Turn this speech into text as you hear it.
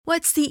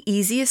What's the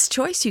easiest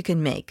choice you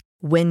can make?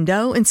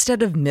 Window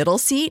instead of middle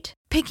seat?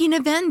 Picking a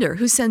vendor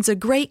who sends a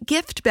great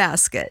gift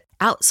basket?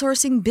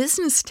 Outsourcing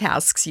business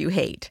tasks you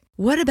hate?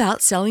 What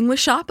about selling with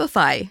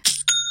Shopify?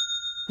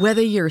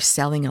 Whether you're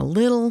selling a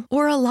little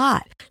or a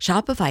lot,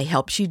 Shopify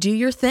helps you do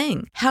your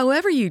thing,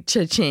 however you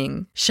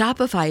cha-ching.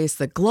 Shopify is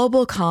the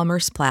global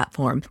commerce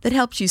platform that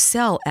helps you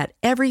sell at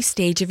every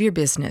stage of your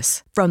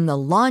business. From the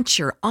launch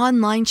your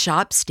online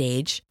shop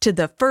stage to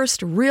the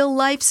first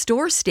real-life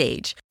store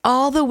stage,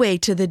 all the way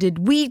to the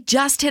did we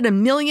just hit a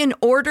million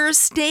orders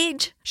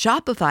stage.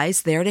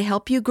 Shopify's there to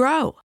help you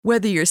grow.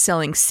 Whether you're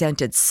selling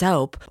scented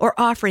soap or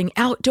offering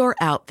outdoor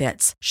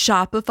outfits,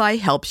 Shopify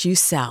helps you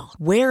sell.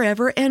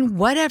 Wherever and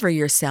whatever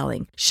you're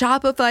selling,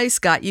 Shopify's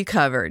got you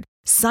covered.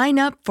 Sign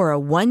up for a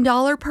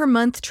 $1 per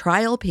month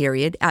trial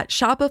period at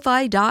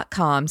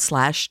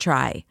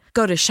shopify.com/try.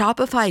 Go to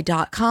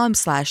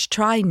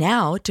shopify.com/try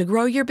now to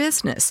grow your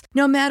business,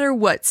 no matter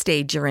what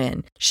stage you're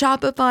in.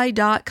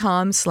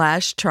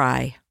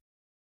 Shopify.com/try.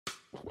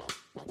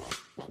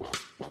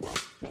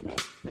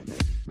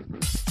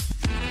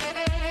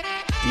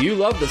 Do you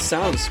love the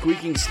sound of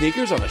squeaking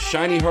sneakers on a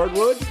shiny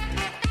hardwood?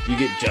 You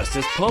get just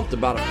as pumped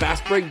about a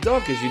fast break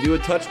dunk as you do a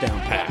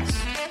touchdown pass.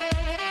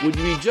 Would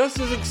you be just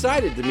as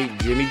excited to meet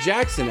Jimmy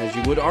Jackson as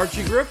you would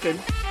Archie Griffin?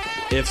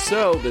 If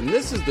so, then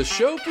this is the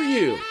show for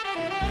you.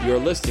 You're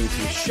listening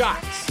to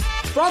Shots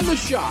from the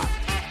Shot,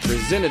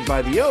 presented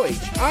by the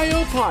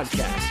OHIO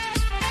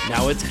podcast.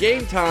 Now it's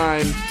game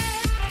time.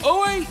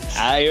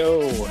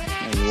 OHIO,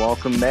 and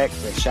welcome back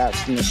to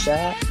Shots from the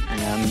Shot.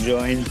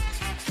 And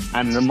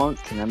I'm the Monk,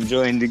 and I'm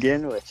joined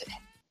again with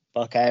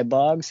Buckeye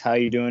Boggs. How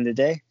you doing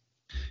today?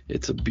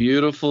 It's a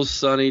beautiful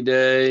sunny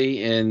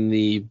day in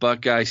the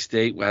Buckeye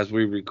State as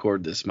we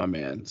record this, my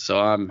man. So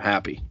I'm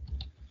happy.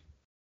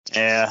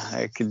 Yeah,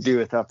 I could do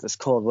without this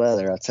cold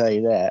weather, I'll tell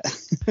you that.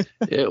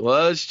 It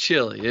was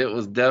chilly. It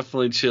was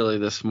definitely chilly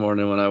this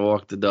morning when I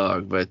walked the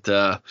dog. But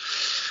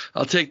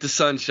I'll take the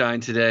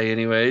sunshine today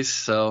anyways.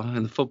 So,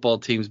 and the football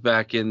team's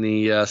back in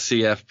the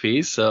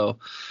CFP. So,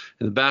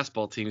 and the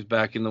basketball team's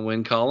back in the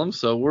win column.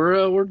 So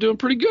we're doing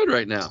pretty good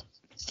right now.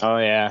 Oh,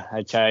 yeah,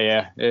 I tell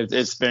you,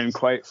 it's been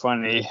quite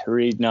funny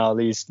reading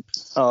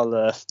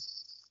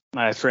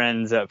my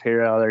friends up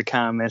here, all their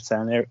comments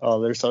on all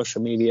their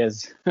social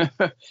medias,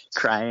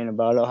 crying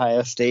about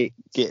Ohio State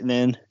getting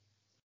in.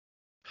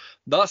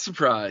 Not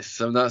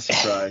surprised. I'm not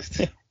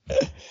surprised.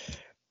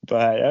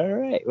 But all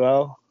right,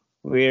 well,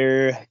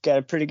 we're got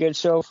a pretty good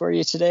show for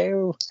you today.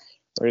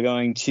 We're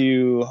going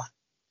to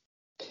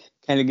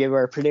kind of give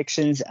our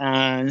predictions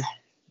on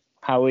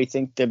how we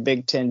think the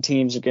Big Ten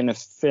teams are going to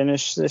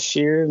finish this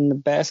year in the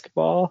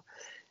basketball.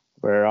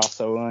 We're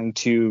also going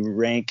to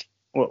rank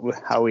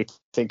how we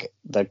think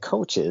the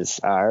coaches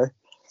are.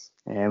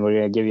 And we're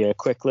going to give you a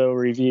quick little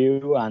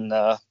review on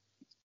the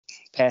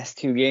past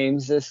two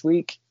games this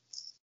week.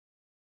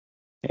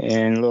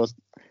 And little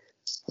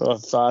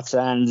thoughts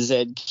on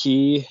Zed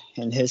Key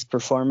and his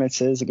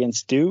performances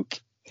against Duke.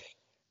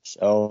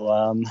 So,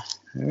 all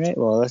right,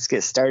 well, let's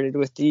get started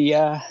with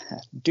the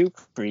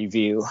Duke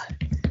review.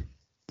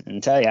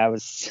 And tell you, I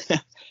was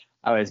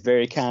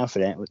very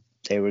confident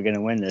they were going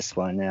to win this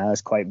one, and I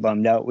was quite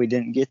bummed out we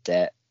didn't get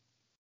that.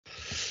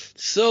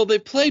 So they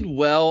played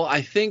well.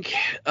 I think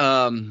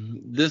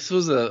this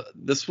was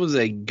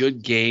a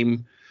good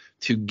game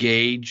to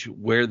gauge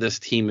where this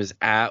team is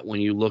at when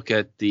you look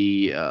at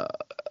the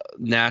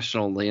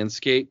national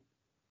landscape.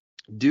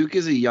 Duke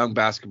is a young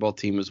basketball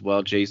team as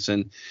well,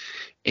 Jason,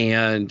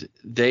 and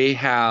they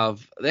had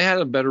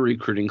a better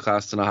recruiting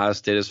class than Ohio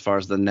State as far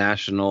as the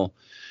national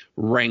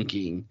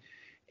ranking.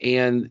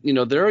 And,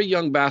 they're a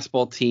young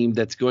basketball team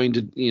that's going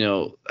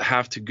to,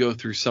 have to go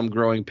through some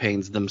growing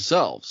pains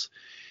themselves.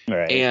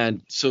 Right.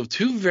 And so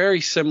two very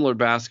similar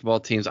basketball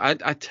teams. I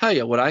tell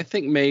you, what I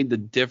think made the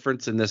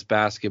difference in this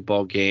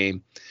basketball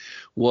game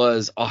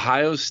was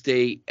Ohio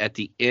State at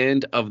the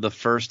end of the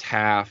first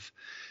half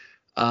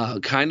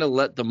kind of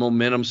let the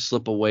momentum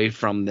slip away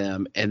from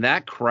them. And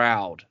that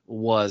crowd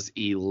was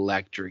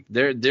electric.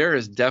 There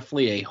is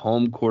definitely a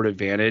home court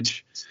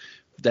advantage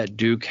that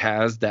Duke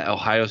has that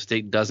Ohio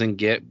State doesn't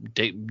get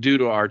due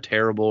to our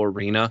terrible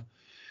arena.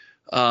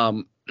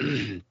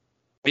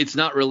 It's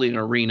not really an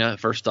arena.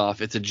 First off,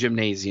 it's a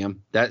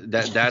gymnasium.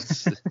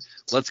 That's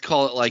let's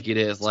call it like it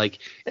is. Like,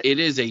 it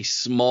is a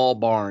small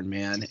barn,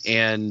 man.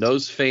 And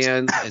those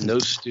fans and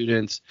those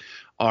students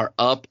are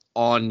up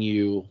on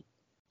you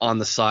on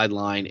the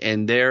sideline,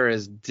 and there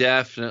is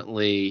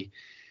definitely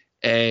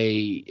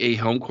a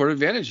home court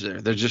advantage there.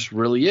 There just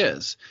really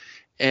is.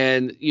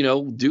 And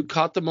Duke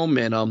caught the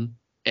momentum,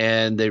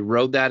 and they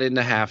rode that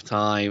into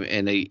halftime,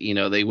 and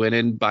they went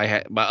in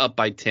up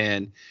by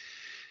 10.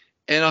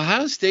 And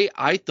Ohio State,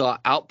 I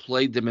thought,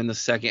 outplayed them in the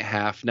second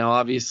half. Now,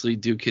 obviously,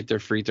 Duke hit their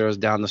free throws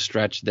down the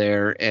stretch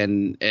there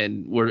and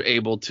were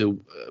able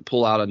to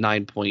pull out a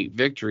 9-point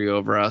victory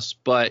over us.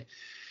 But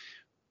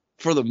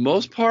for the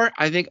most part,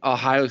 I think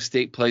Ohio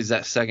State plays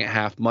that second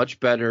half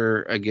much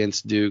better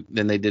against Duke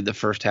than they did the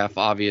first half,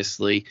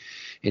 obviously.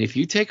 And if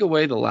you take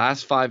away the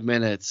last 5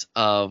 minutes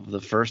of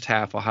the first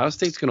half, Ohio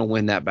State's going to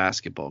win that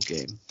basketball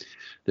game.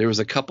 There was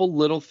a couple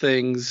little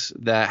things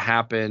that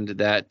happened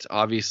that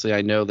obviously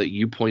I know that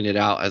you pointed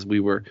out as we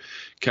were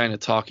kind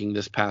of talking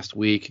this past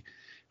week.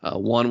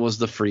 One was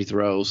the free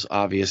throws,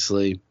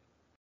 obviously.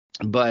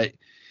 But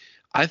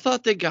I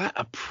thought they got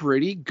a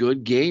pretty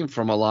good game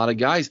from a lot of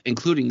guys,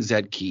 including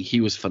Zed Key.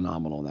 He was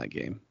phenomenal in that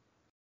game.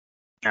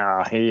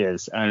 Oh, he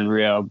is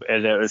unreal.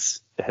 And it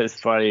was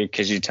funny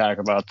because you talk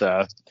about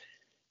the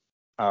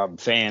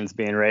fans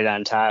being right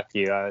on top of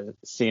you. I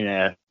seen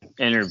an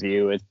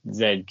interview with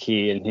Zed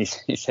Key, and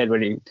he said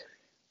when he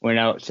went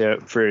out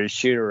for his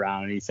shoot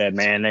around, he said,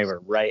 man, they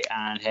were right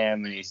on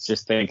him, and he's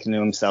just thinking to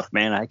himself,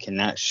 man, I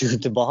cannot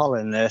shoot the ball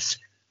in this.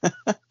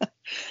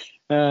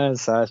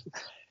 So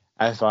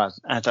I thought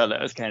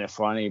that was kind of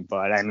funny,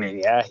 but I mean,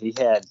 yeah, he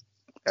had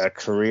a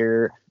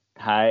career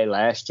high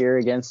last year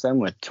against them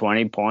with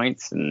 20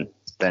 points, and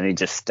then he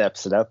just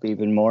steps it up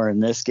even more in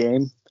this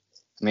game.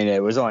 I mean,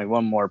 it was only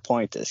one more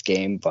point this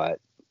game,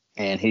 but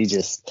he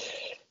just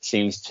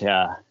seems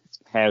to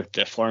have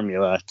the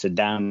formula to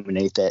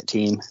dominate that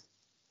team.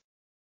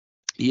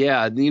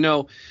 Yeah,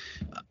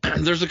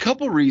 there's a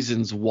couple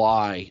reasons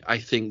why I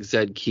think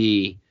Zed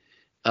Key,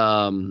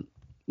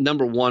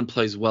 number one,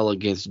 plays well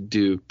against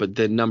Duke, but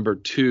then number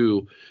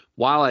two,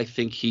 while I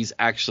think he's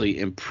actually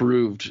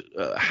improved,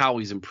 how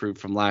he's improved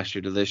from last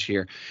year to this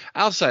year,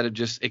 outside of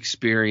just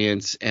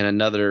experience and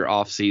another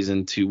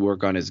offseason to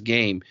work on his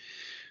game,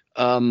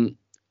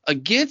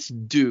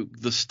 against Duke,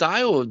 the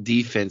style of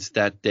defense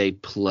that they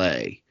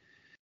play,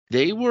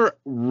 they were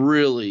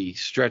really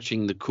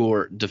stretching the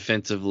court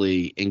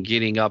defensively and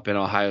getting up in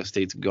Ohio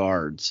State's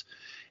guards.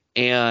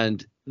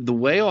 And the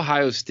way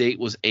Ohio State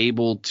was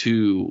able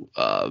to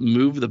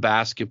move the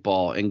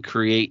basketball and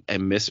create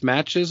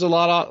mismatches a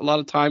lot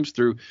of times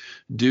through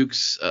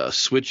Duke's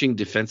switching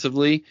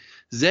defensively,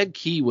 Zed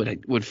Key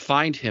would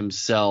find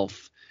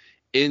himself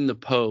in the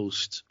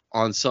post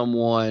on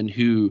someone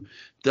who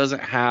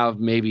doesn't have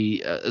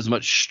maybe as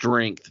much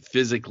strength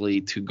physically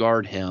to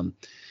guard him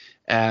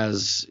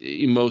as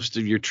most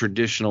of your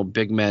traditional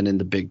big men in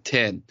the Big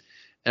Ten.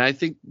 And I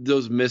think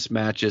those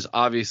mismatches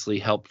obviously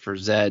helped for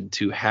Zed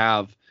to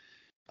have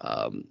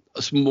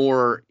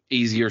more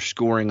easier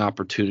scoring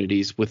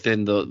opportunities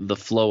within the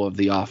flow of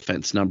the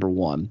offense, number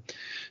one.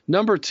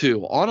 Number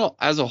two, on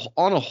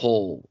a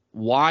whole,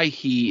 why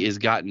he has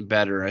gotten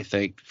better, I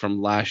think, from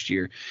last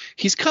year.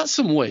 He's cut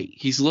some weight.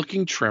 He's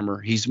looking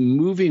trimmer. He's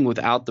moving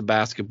without the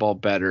basketball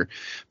better,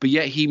 but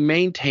yet he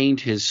maintained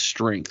his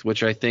strength,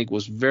 which I think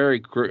was very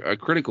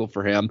critical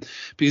for him,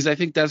 because I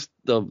think that's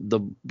the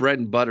bread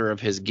and butter of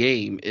his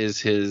game is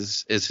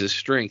his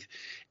strength.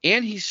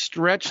 And he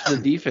stretched the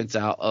defense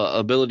out,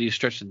 ability to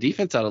stretch the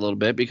defense out a little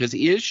bit, because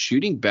he is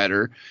shooting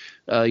better,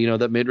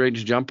 that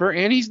mid-range jumper,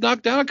 and he's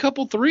knocked down a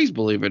couple threes,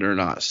 believe it or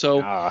not.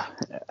 So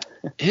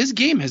his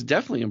game has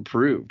definitely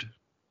improved.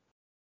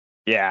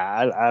 Yeah,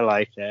 I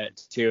like that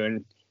too.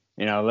 And,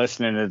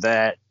 listening to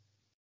that,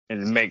 it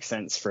makes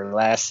sense for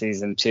last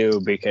season too,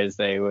 because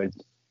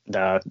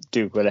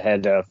Duke would have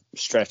had to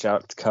stretch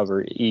out to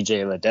cover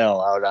E.J.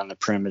 Liddell out on the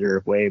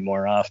perimeter way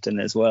more often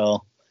as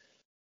well.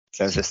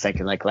 So I was just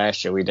thinking, like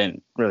last year, we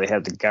didn't really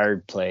have the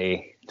guard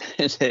play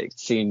that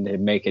seemed to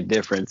make a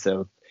difference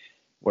of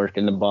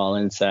working the ball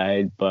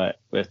inside. But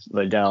with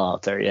Liddell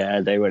out there,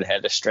 yeah, they would have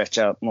had to stretch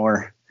out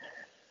more.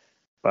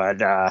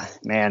 But,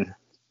 man,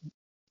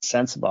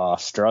 Sensabaugh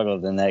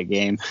struggled in that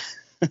game.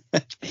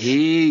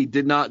 He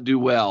did not do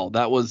well.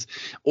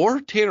 Or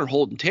Tanner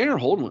Holden. Tanner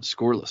Holden was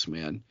scoreless,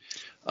 man.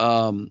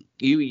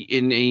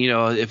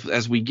 If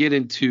as we get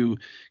into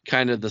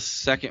kind of the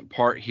second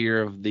part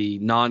here of the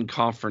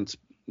non-conference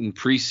in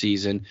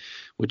preseason,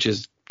 which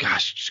is,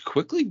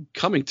 quickly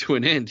coming to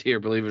an end here,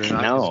 believe it or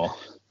not. No.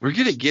 We're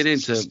going to get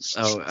into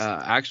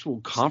actual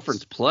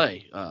conference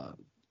play.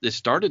 This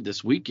started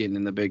this weekend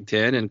in the Big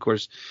Ten, and of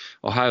course,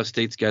 Ohio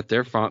State's got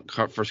their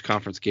first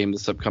conference game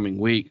this upcoming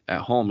week at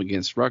home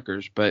against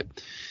Rutgers. But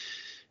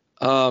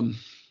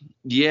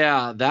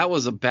yeah, that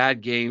was a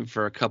bad game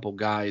for a couple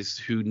guys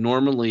who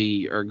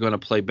normally are going to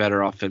play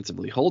better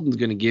offensively. Holden's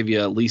going to give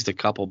you at least a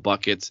couple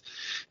buckets,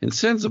 and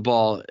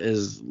Sensabaugh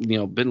has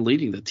been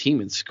leading the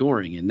team in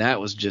scoring, and that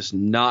was just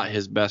not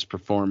his best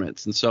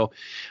performance. And so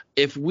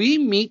if we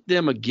meet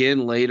them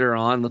again later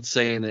on, let's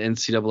say in the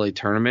NCAA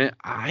tournament,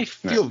 I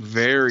feel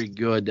very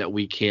good that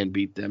we can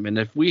beat them. And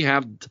if we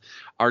have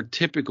our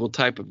typical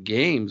type of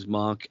games,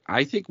 Monk,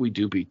 I think we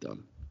do beat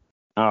them.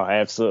 Oh,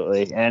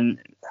 absolutely. And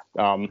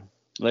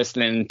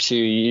listening to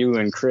you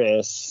and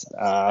Chris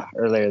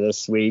earlier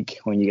this week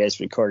when you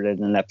guys recorded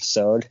an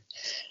episode,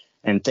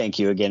 and thank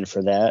you again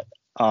for that.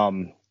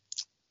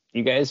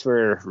 You guys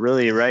were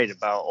really right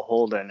about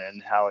Holden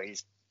and how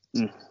he's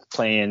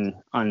playing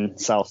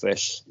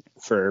unselfish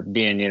for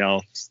being,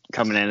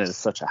 coming in as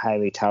such a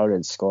highly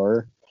touted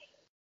scorer.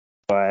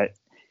 But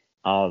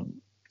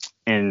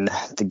in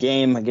the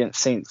game against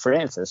St.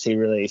 Francis, he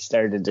really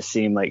started to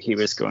seem like he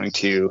was going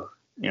to,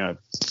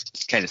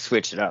 kind of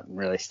switch it up and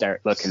really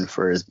start looking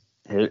for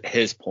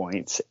his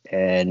points.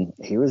 And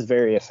he was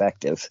very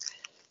effective.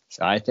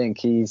 So I think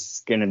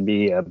he's going to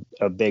be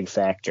a big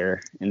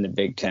factor in the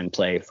Big Ten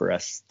play for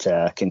us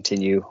to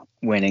continue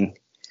winning.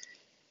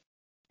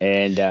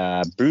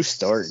 And Bruce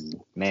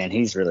Thornton, man,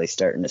 he's really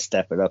starting to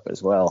step it up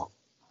as well.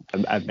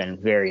 I've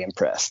been very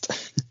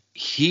impressed.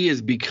 He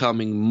is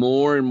becoming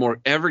more and more.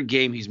 Every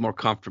game he's more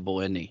comfortable,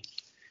 isn't he?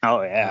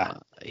 Oh, yeah.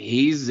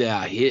 His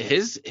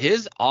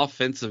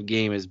offensive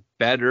game is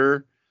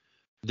better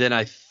than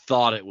I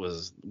thought it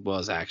was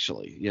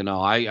actually. You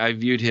know, I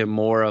viewed him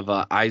more of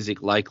a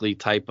Isaac Likely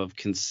type of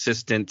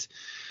consistent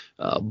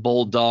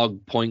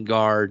bulldog point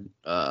guard,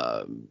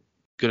 going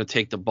to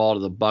take the ball to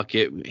the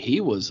bucket.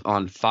 He was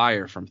on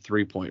fire from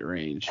 3-point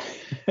range.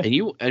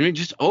 And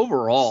just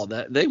overall,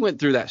 that they went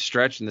through that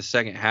stretch in the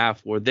second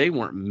half where they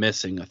weren't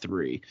missing a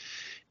three.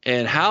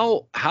 And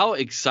how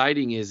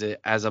exciting is it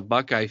as a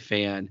Buckeye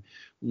fan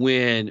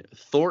when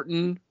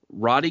Thornton,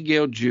 Roddy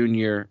Gale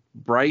Jr.,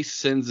 Bryce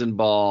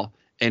Sensabaugh,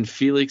 and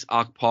Felix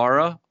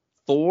Okpara,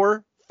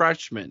 4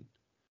 freshmen,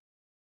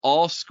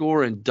 all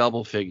score in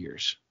double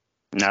figures.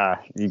 Nah,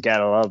 you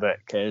gotta love it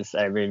because,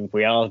 I mean,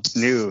 we all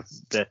knew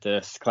that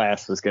this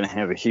class was going to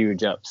have a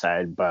huge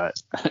upside,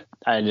 but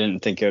I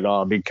didn't think it would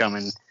all be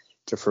coming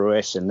to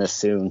fruition this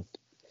soon.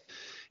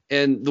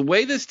 And the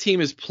way this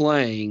team is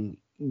playing,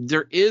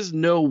 there is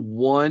no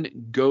one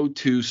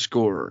go-to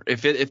scorer.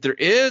 If there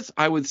is,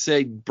 I would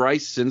say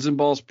Bryce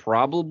Sensabaugh is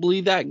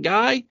probably that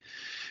guy.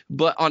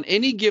 But on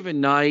any given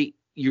night,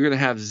 you're going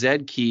to have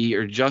Zed Key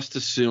or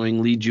Justice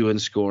Suing lead you in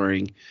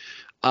scoring.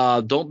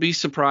 Don't be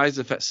surprised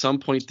if at some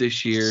point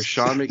this year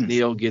Sean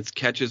McNeil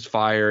catches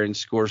fire and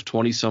scores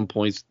 20-some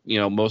points,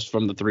 most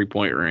from the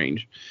 3-point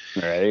range.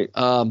 Right.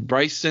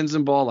 Bryce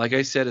Sensabaugh, like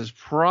I said, is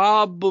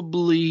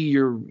probably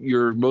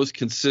your most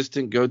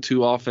consistent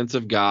go-to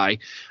offensive guy.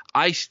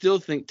 I still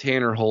think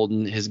Tanner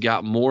Holden has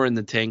got more in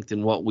the tank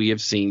than what we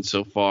have seen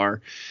so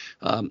far,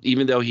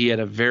 even though he had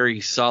a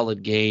very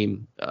solid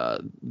game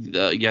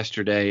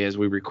yesterday as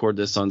we record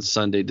this on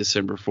Sunday,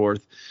 December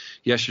 4th.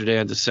 Yesterday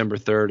on December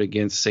 3rd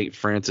against St.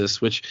 Francis,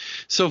 which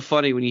so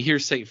funny when you hear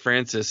St.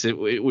 Francis,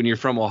 when you're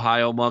from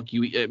Ohio, Monk,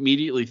 you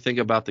immediately think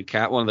about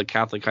one of the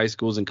Catholic high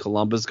schools in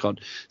Columbus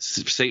called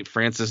St.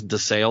 Francis de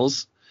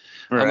Sales.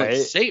 Right. I'm like,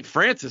 St.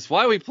 Francis,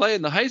 why are we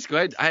playing the high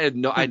school? I'd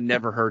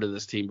never heard of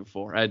this team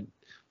before. I had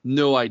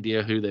no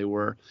idea who they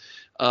were.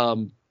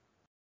 Out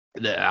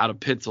of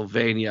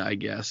Pennsylvania, I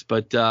guess.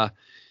 But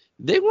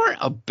they weren't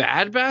a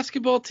bad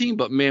basketball team,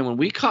 but man, when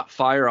we caught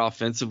fire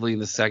offensively in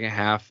the second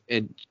half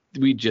and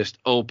we just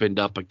opened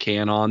up a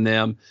can on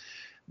them,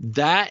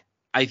 that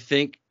I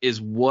think is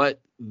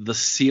what the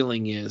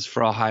ceiling is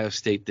for Ohio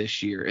State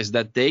this year, is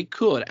that they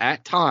could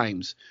at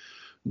times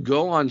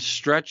go on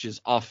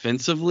stretches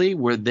offensively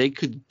where they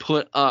could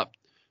put up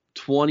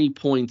 20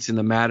 points in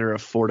the matter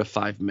of 4 to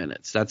 5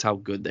 minutes. That's how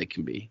good they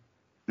can be.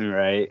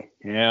 Right.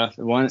 Yeah.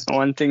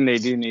 One thing they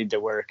do need to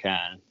work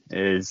on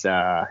is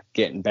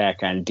getting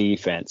back on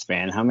defense,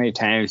 man. How many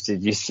times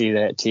did you see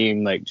that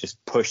team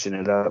just pushing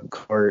it up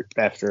court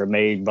after a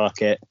made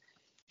bucket?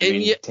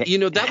 And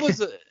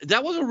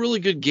that was a really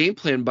good game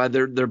plan by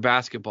their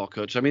basketball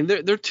coach. I mean,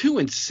 they're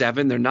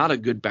 2-7. They're not a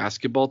good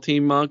basketball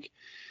team, Monk.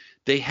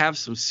 They have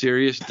some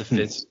serious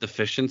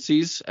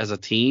deficiencies as a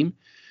team,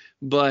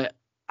 but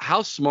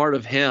how smart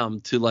of him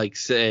to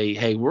say,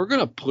 hey, we're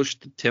going to push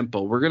the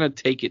tempo. We're going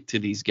to take it to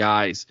these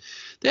guys.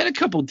 They had a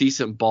couple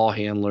decent ball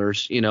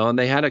handlers, and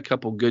they had a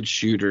couple good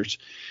shooters,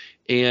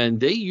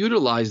 and they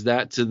utilized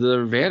that to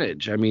their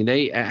advantage. I mean,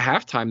 at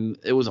halftime,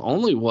 it was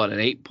only an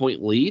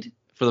 8-point lead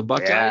for the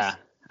Buckeyes. Yeah,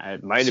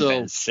 it might have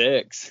been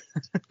 6.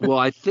 Well,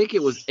 I think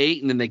it was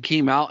 8, and then they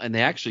came out and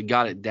they actually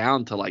got it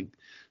down to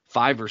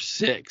 5 or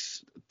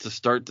 6 to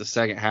start the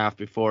second half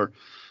before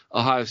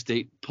Ohio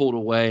State pulled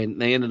away,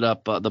 and they ended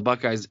up the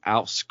Buckeyes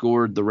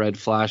outscored the Red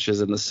Flashes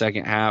in the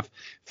second half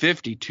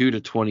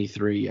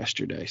 52-23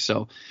 yesterday.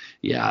 So,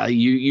 yeah,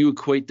 you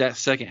equate that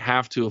second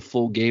half to a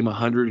full game,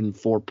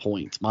 104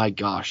 points. My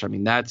gosh, I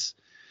mean, they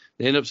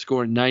ended up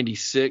scoring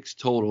 96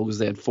 total because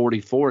they had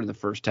 44 in the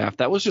first half.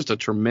 That was just a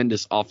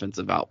tremendous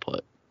offensive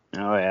output.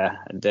 Oh, yeah.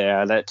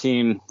 That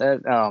team,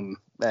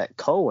 that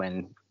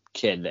Cohen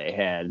kid they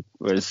had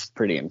was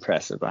pretty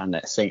impressive on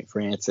that St.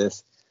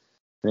 Francis.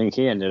 I think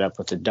he ended up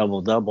with a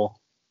double-double.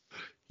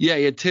 Yeah,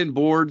 he had 10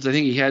 boards. I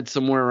think he had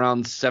somewhere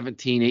around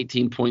 17,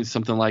 18 points,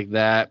 something like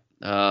that.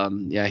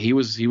 Yeah, he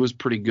was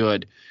pretty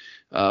good.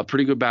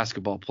 Pretty good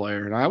basketball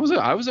player. And I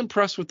was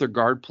impressed with their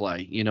guard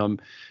play.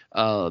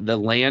 The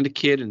Land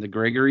kid and the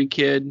Gregory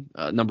kid,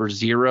 number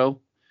 0.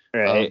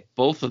 Right.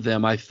 Both of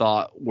them I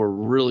thought were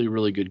really,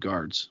 really good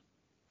guards.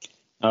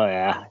 Oh,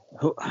 yeah.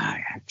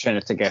 I'm trying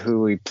to think of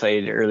who we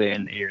played earlier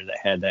in the year that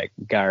had that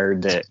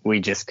guard that we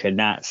just could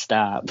not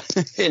stop.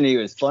 And he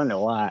was fun to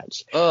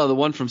watch. Oh, the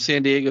one from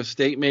San Diego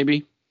State,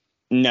 maybe?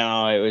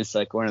 No, it was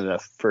one of the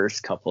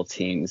first couple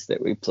teams that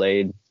we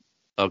played.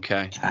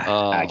 Okay.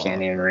 I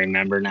can't even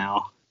remember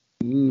now.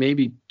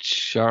 Maybe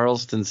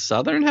Charleston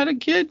Southern had a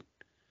kid?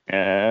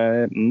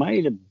 It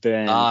might have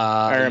been.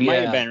 It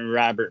might have been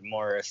Robert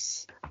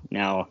Morris.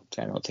 No,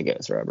 I don't think it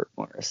was Robert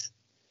Morris.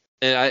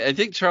 And I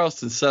think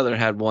Charleston Southern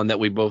had one that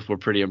we both were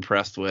pretty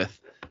impressed with.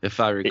 if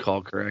I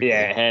recall correctly.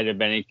 Yeah, it had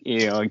been,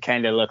 it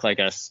kind of looked like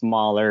a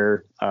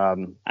smaller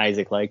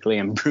Isaac Likely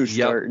and Bruce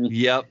Thornton.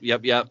 Yep.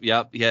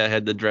 Yeah,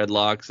 had the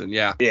dreadlocks and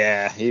yeah.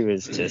 Yeah, he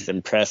was just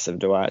impressive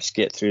to watch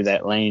get through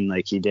that lane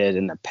like he did,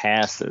 and the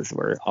passes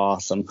were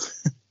awesome.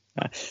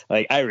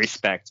 Like, I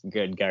respect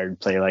good guard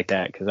play like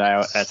that because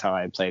that's how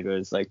I played,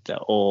 was like the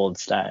old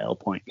style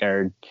point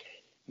guard,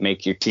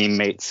 make your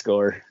teammates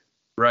score.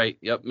 Right,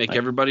 yep, make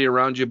everybody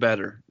around you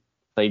better.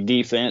 Play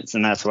defense,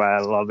 and that's why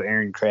I love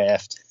Aaron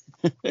Craft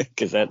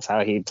because that's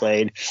how he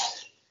played.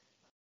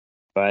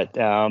 But,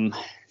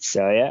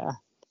 so yeah.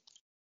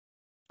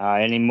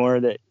 Any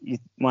more that you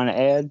want to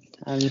add?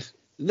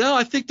 No,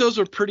 I think those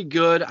are pretty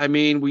good. I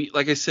mean,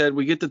 like I said,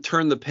 we get to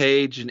turn the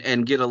page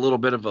and get a little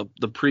bit of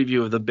the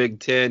preview of the Big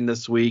Ten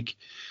this week.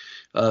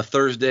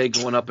 Thursday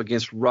going up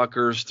against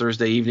Rutgers,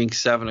 Thursday evening,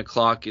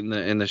 7:00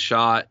 in the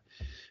Shot.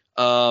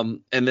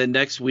 And then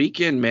next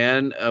weekend,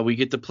 man, we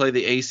get to play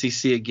the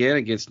ACC again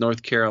against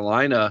North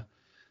Carolina,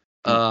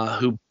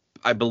 who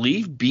I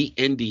believe beat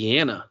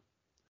Indiana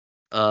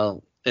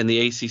in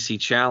the ACC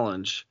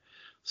Challenge.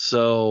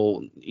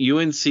 So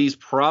UNC's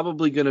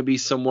probably going to be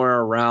somewhere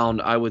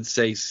around, I would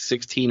say,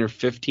 16 or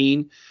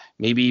 15,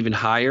 maybe even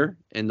higher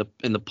in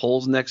the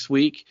polls next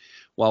week,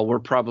 while we're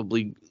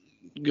probably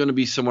going to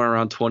be somewhere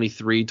around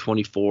 23,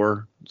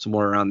 24,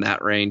 somewhere around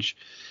that range.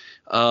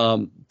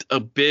 A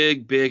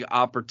big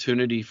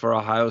opportunity for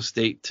Ohio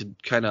State to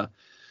kind of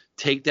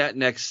take that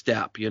next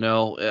step. You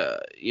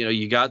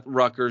got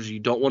Rutgers. You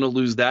don't want to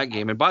lose that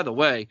game. And by the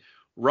way,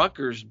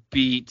 Rutgers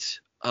beat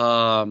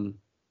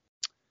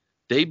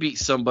they beat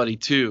somebody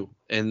too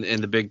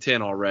in the Big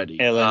Ten already.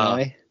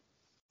 Illinois.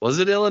 Was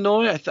it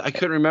Illinois? I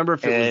couldn't remember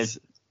if it was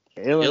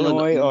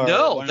Illinois or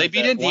no. They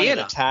beat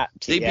Indiana.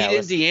 They beat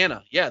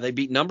Indiana. Yeah, they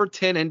beat number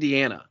 10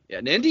 Indiana. Yeah,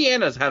 and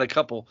Indiana's had a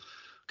couple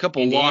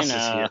losses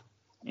here.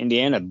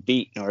 Indiana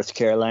beat North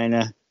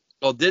Carolina.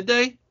 Oh, did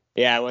they?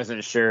 Yeah, I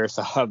wasn't sure,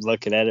 so I'm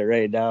looking at it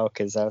right now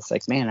because I was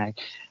like, man, I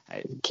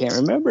can't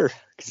remember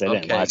because I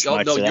didn't watch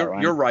much of that one.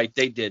 You're right.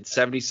 They did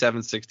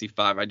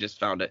 77-65. I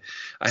just found it.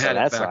 I had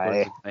it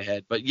backwards in my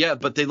head.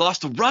 But they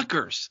lost to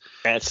Rutgers.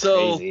 That's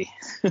crazy.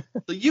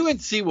 The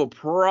UNC will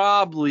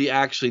probably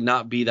actually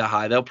not be that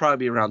high. They'll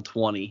probably be around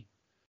 20.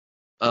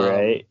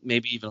 Right.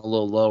 Maybe even a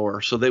little lower.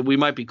 So we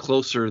might be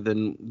closer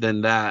than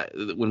that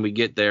when we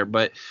get there.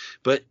 But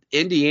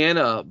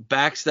Indiana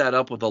backs that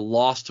up with a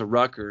loss to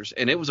Rutgers,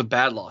 and it was a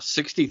bad loss,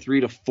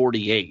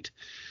 63-48.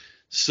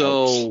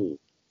 So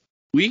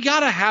we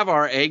got to have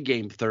our A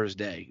game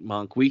Thursday,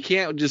 Monk. We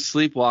can't just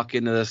sleepwalk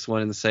into this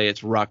one and say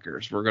it's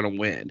Rutgers, we're going to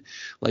win.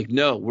 Like,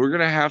 no, we're going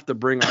to have to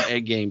bring our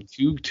A game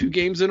two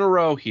games in a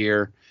row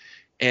here.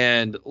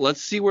 And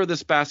let's see where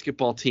this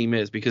basketball team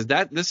is, because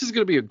this is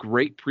going to be a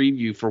great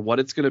preview for what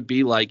it's going to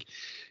be like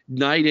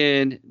night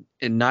in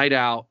and night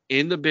out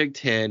in the Big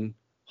Ten,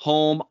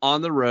 home,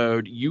 on the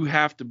road. You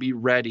have to be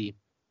ready,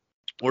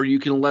 or you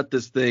can let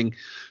this thing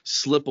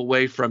slip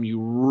away from you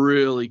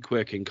really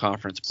quick in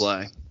conference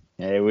play.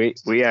 Hey,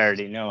 we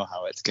already know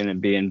how it's going to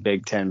be in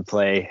Big Ten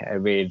play. I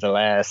mean, the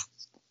last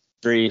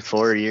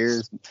 3-4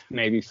 years,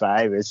 maybe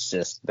 5, it's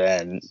just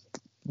been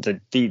the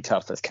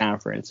toughest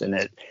conference,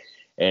 and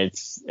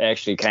it's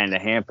actually kind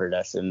of hampered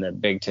us in the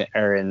Big Ten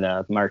or in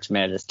the March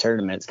Madness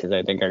tournaments, because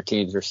I think our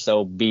teams are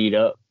so beat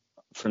up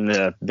from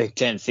the Big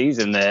Ten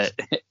season that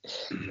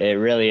it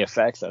really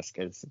affects us.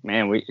 Because,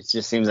 man, it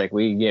just seems like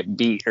we get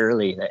beat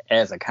early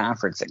as a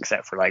conference,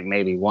 except for like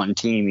maybe one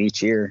team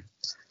each year.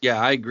 Yeah,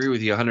 I agree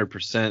with you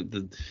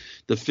 100%.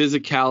 The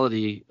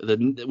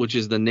physicality, which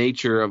is the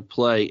nature of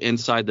play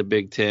inside the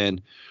Big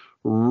Ten,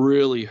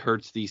 really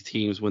hurts these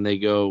teams when they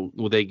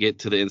get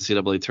to the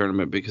NCAA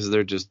tournament, because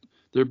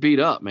they're beat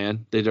up,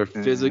 man. They're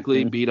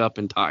physically beat up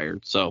and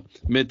tired, so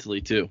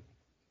mentally too.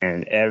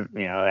 And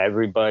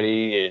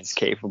everybody is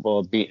capable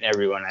of beating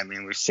everyone. I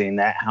mean, we've seen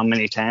that how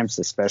many times,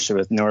 especially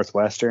with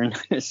Northwestern,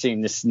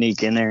 seem to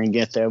sneak in there and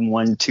get them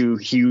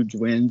 1-2 huge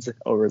wins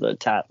over the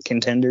top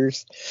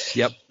contenders.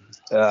 Yep.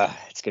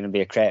 It's going to be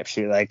a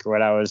crapshoot. Like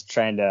when I was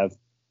trying to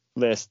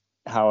list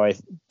how I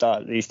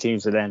thought these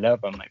teams would end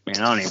up, I'm like, man,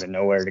 I don't even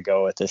know where to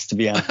go with this, to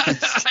be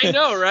honest. I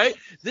know, right?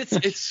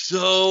 It's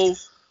so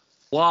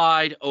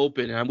wide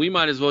open, and we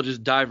might as well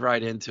just dive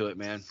right into it,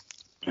 man.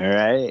 All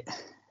right.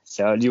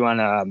 So do you want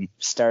to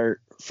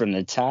start from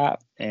the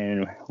top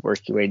and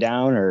work your way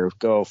down, or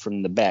go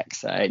from the back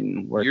side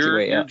and work your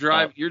way up?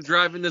 You're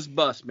driving this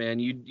bus, man.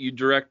 You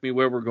direct me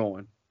where we're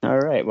going. All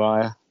right.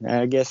 Well,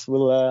 I guess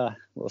we'll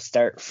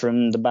start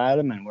from the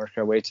bottom and work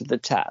our way to the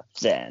top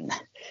then.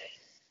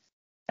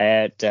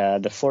 At the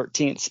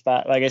 14th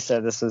spot, like I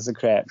said, this was a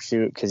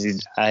crapshoot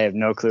because I have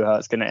no clue how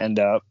it's going to end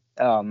up.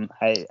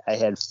 I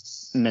had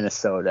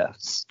Minnesota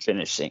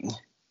finishing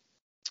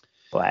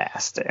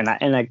last, and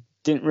I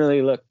didn't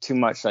really look too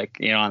much like,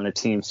 on the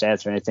team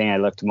stats or anything. I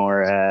looked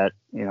more at,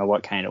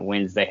 what kind of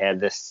wins they had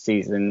this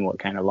season, what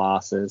kind of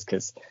losses,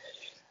 because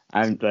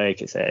I'm,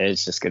 like I said,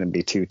 it's just going to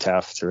be too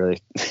tough to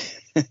really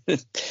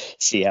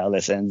see how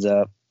this ends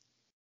up.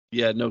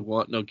 Yeah,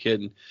 no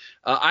kidding.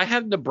 I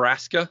have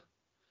Nebraska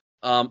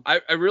I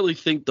really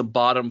think the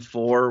bottom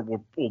four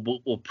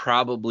will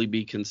probably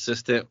be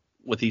consistent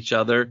with each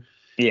other.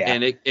 Yeah.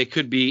 And it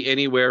could be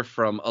anywhere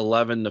from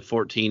 11 to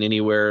 14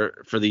 anywhere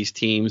for these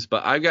teams.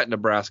 But I've got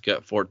Nebraska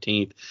at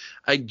 14th.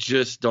 I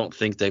just don't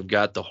think they've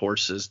got the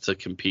horses to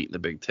compete in the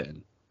Big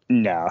Ten.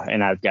 No,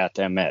 and I've got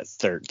them at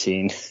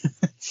 13.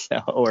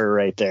 So we're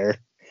right there.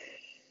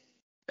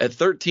 At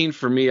 13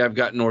 for me, I've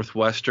got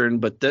Northwestern,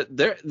 but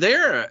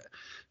they're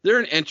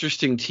an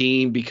interesting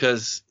team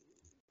because,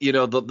 you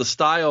know, the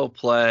style of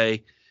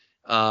play,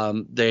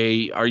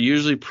 they are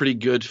usually pretty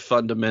good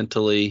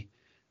fundamentally.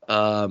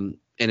 And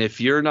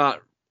if you're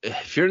not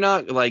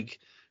like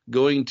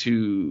going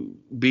to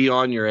be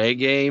on your A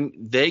game,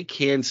 they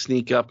can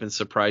sneak up and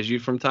surprise you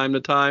from time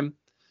to time.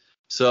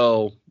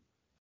 So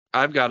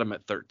I've got them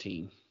at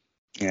 13.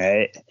 All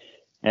right.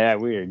 Yeah,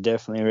 we are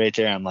definitely right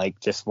there. I'm like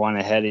just one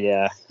ahead of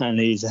you on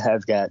these.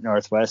 I've got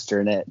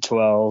Northwestern at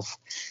 12.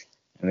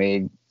 I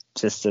mean,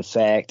 just the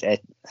fact I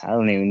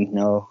don't even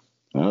know.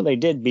 Well, they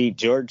did beat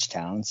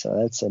Georgetown, so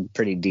that's a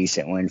pretty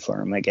decent win for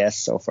them, I guess,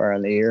 so far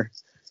in the year.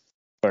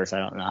 Of course, I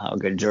don't know how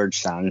good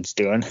Georgetown's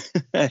doing.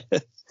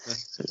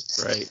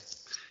 Right.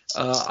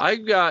 I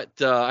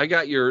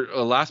got your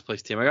last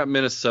place team. I got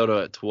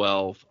Minnesota at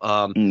 12.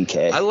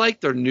 Okay. I like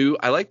their new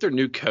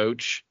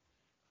coach.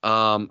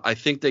 I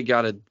think they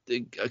got a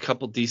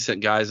couple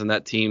decent guys on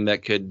that team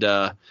that could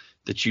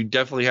that you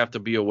definitely have to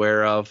be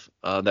aware of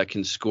that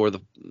can score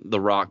the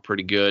rock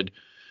pretty good.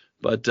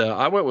 But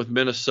I went with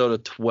Minnesota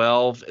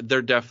 12.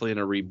 They're definitely in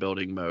a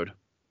rebuilding mode.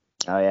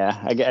 Oh,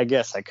 yeah. I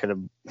guess I could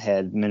have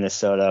had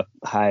Minnesota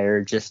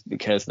higher just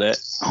because that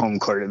home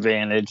court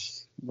advantage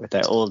with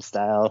that old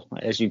style,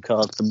 as you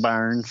call it, the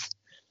Barnes.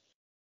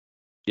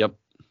 Yep.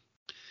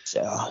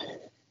 So,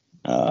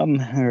 all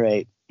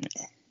right.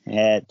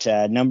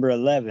 At number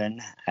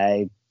 11,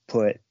 I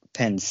put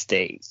Penn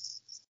State.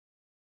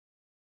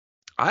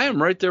 I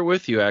am right there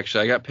with you,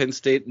 actually. I got Penn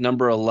State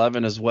number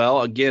 11 as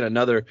well. Again,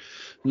 another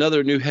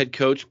new head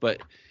coach, but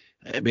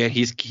man,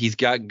 he's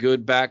got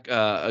good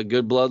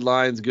good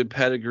bloodlines, good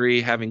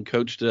pedigree, having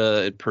coached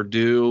at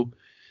Purdue.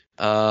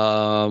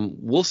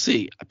 We'll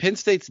see. Penn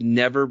State's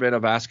never been a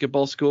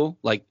basketball school,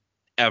 like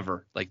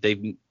ever. Like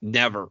they've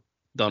never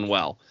done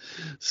well.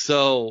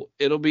 So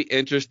it'll be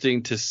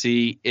interesting to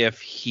see if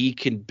he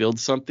can build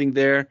something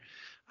there.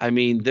 I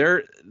mean,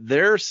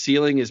 their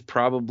ceiling is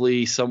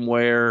probably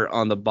somewhere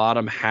on the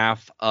bottom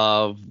half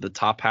of the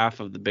top half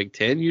of the Big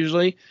Ten,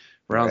 usually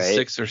around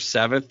 6th or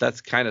 7th.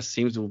 That's kind of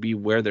seems to be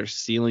where their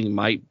ceiling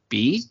might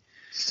be.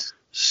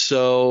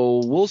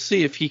 So we'll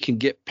see if he can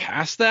get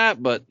past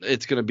that, but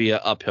it's going to be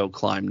an uphill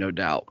climb, no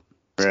doubt.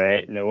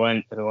 Right. The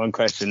one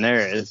question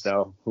there is,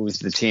 though, who's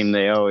the team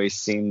they always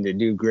seem to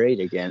do great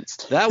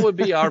against? That would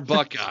be our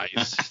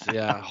Buckeyes.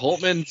 Yeah,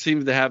 Holtman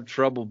seems to have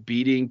trouble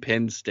beating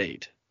Penn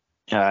State.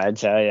 I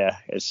tell you,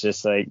 it's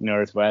just like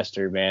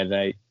Northwestern,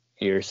 man.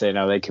 You were saying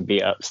how they could be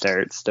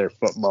upstarts. Their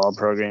football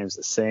program's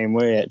the same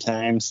way at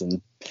times.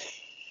 And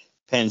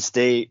Penn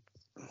State,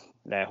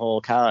 that whole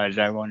college,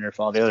 I wonder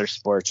if all the other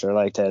sports are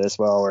like that as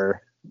well,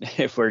 where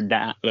if we're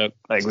look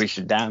like we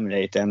should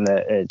dominate them,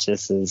 that it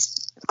just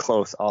is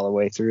close all the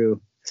way through.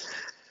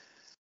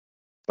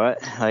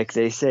 But like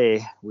they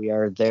say, we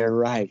are their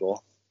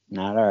rival,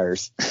 not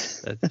ours.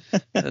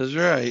 That's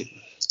right.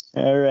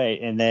 All right,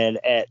 and then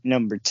at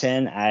number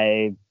 10,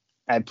 I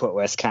put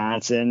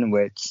Wisconsin,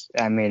 which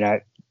I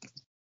mean,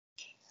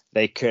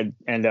 they could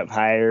end up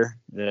higher.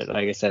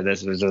 Like I said,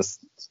 this was just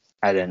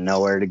I didn't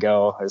know where to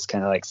go. I was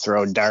kind of like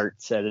throw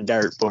darts at a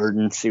dartboard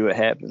and see what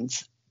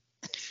happens.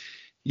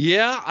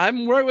 Yeah,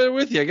 I'm right there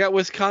with you. I got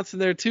Wisconsin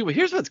there too. But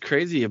here's what's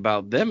crazy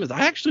about them is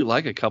I actually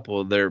like a couple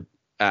of their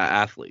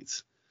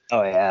athletes.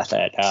 Oh yeah,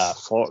 that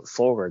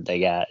forward they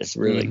got is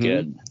really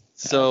good.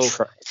 So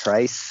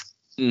Trice.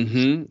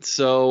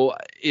 So,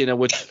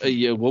 which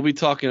we'll be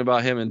talking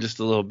about him in just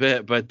a little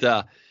bit,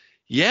 but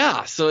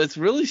yeah, so it's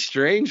really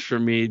strange for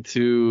me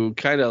to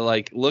kind of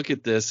like look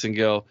at this and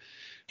go,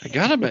 I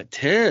got him at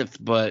 10th,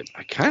 but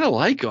I kind of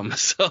like him.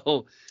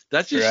 So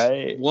that's just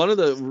right. one of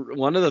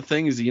the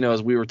things,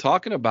 as we were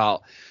talking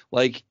about,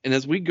 like, and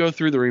as we go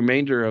through the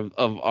remainder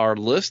of our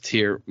list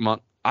here,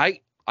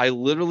 I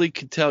literally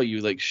could tell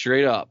you, like,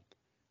 straight up,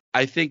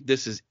 I think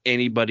this is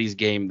anybody's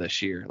game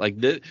this year. Like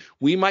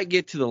we might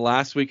get to the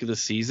last week of the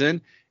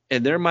season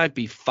and there might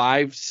be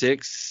 5,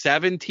 6,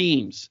 7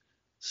 teams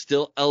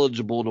still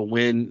eligible to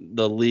win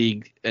the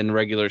league in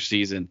regular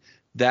season.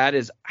 That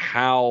is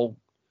how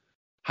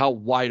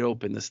wide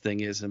open this thing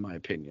is, in my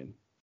opinion.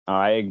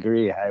 I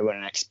agree. I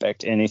wouldn't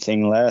expect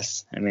anything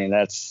less. I mean,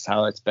 that's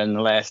how it's been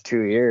the last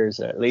 2 years.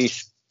 At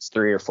least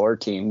 3 or 4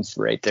 teams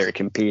right there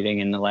competing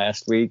in the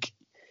last week.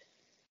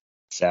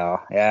 So,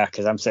 yeah,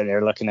 because I'm sitting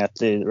there looking at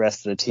the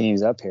rest of the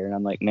teams up here, and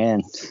I'm like,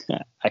 man,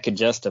 I could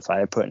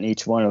justify putting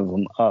each one of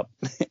them up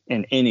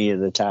in any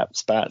of the top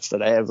spots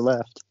that I have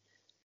left.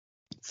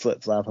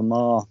 Flip-flop them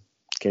all.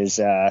 Because,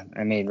 I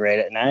mean, right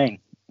at 9,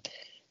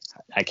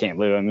 I can't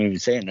believe I'm even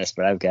saying this,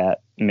 but I've got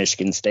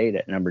Michigan State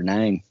at number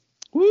 9.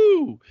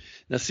 Woo!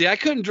 Now, see, I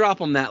couldn't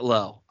drop him that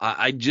low.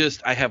 I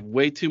have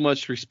way too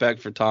much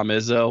respect for Tom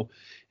Izzo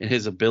and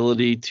his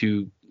ability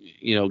to,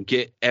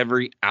 get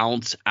every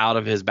ounce out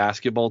of his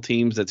basketball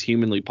teams that's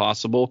humanly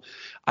possible.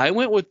 I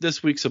went with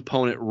this week's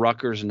opponent,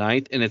 Rutgers,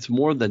 ninth, and it's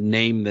more the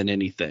name than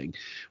anything.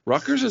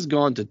 Rutgers has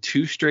gone to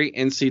 2 straight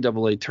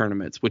NCAA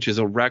tournaments, which is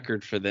a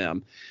record for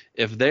them.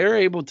 If they're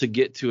able to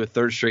get to a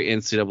 3rd straight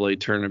NCAA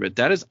tournament,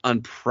 that is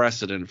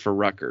unprecedented for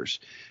Rutgers.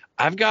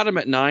 I've got them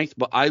at 9th,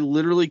 but I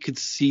literally could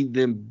see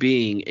them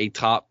being a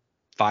top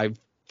 4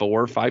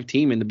 or 5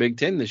 team in the Big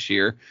Ten this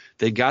year.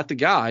 They got the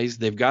guys.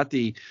 They've got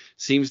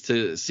seems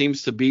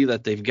to be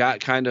that they've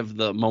got kind of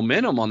the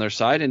momentum on their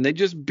side, and they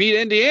just beat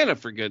Indiana,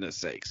 for goodness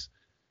sakes.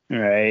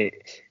 Right.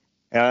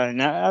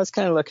 Now I was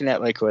kind of looking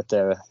at like what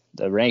the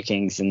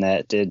rankings and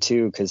that did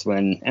too, because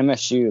when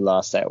MSU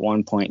lost that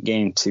 1-point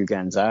game to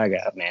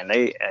Gonzaga, man,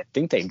 I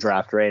think they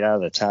dropped right out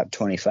of the top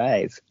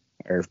 25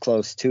 or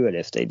close to it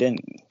if they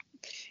didn't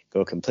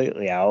go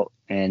completely out.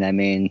 And I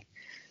mean,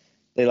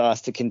 they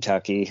lost to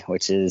Kentucky,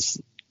 which is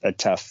a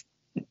tough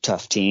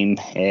team,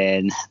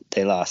 and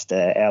they lost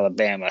to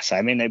Alabama. So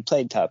I mean, they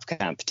played tough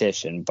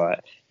competition,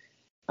 but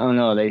I don't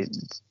know, they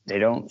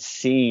don't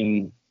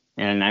seem,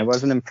 and I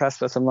wasn't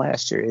impressed with them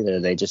last year either.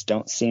 They just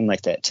don't seem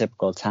like that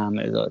typical Tom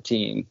Izzo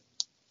team.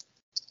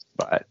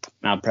 But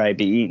I'll probably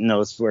be eating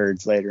those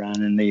words later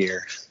on in the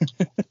year.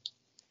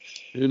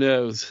 Who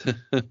knows?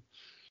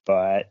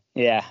 But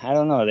yeah, I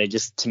don't know.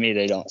 To me,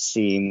 they don't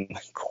seem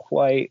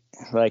quite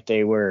like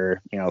they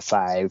were,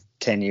 5-10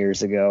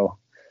 years ago.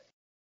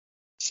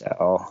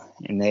 So,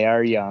 and they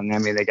are young. I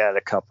mean, they got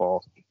a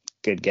couple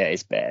good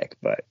guys back,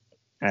 but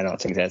I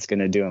don't think that's going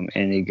to do them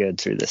any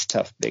good through this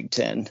tough Big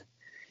Ten.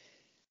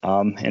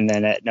 And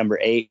then at number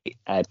 8,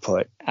 I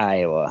put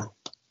Iowa.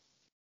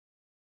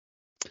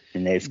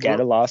 And they've got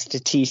a loss to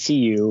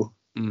TCU.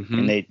 Mm-hmm.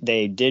 And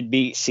they did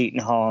beat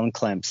Seton Hall and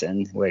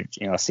Clemson, which,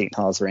 Seton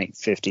Hall's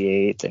ranked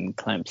 58th and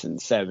Clemson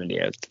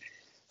 70th.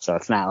 So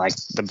it's not like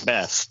the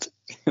best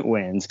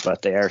wins,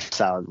 but they are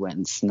solid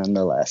wins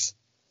nonetheless.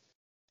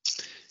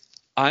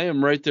 I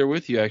am right there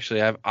with you,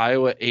 actually. I have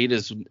Iowa 8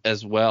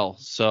 as well.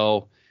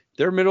 So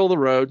they're middle of the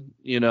road.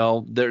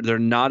 They're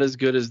not as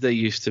good as they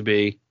used to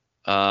be.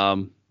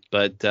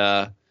 But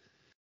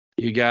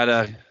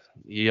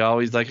you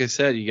always, like I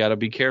said, you got to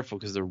be careful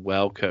because they're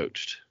well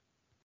coached.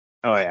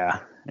 Oh, yeah.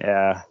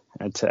 Yeah.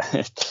 What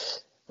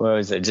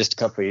was it? Just a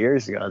couple of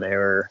years ago, they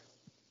were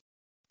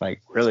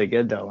like really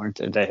good, though, weren't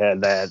they? They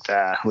had that,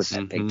 that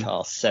big,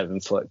 tall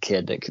 7-foot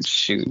kid that could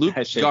shoot. Luke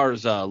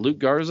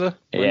Garza?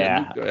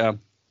 Yeah.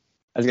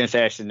 I was going to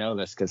say I should know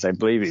this because I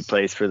believe he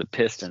plays for the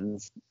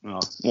Pistons.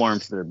 Well,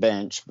 warms their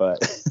bench, but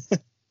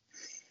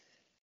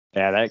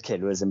yeah, that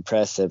kid was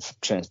impressive.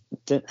 And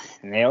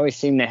they always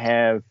seem to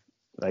have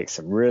like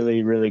some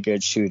really, really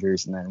good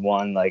shooters and then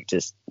one like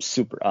just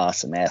super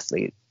awesome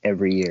athlete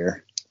every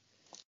year.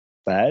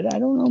 But I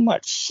don't know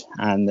much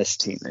on this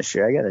team this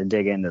year. I got to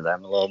dig into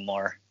them a little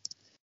more.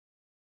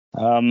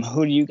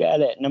 Who do you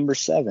got at number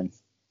 7?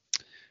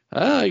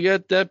 I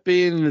got that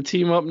being the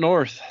team up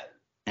north.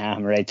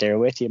 I'm right there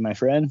with you, my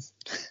friend.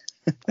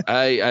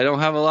 I don't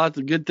have a lot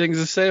of good things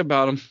to say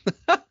about them.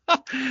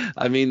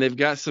 I mean, they've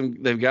got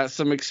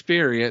some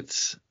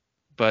experience,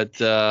 but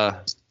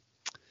I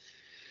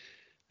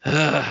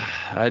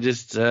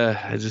just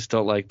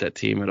don't like that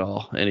team at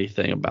all.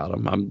 Anything about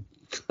them.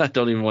 I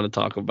don't even want to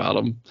talk about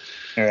them.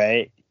 All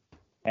right.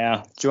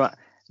 Yeah.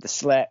 The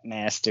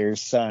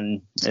Slapmaster's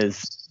son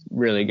is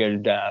really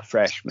good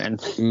freshman.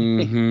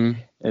 Mm-hmm.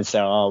 And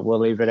so we'll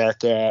leave it at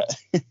that.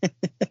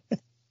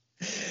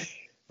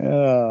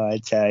 Oh, I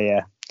tell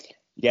you,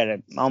 you got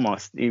to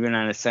almost, even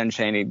on a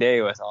sunshiny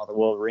day with all the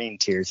Wolverine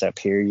tears up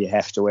here, you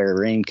have to wear a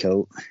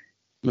raincoat.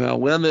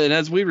 Well, and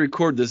as we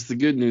record this, the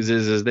good news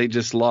is they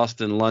just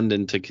lost in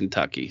London to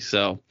Kentucky.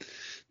 So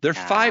they're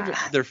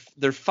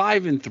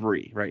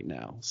 5-3 right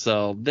now.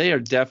 So they are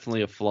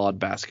definitely a flawed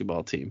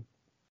basketball team.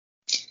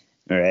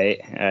 All right.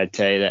 I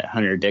tell you that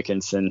Hunter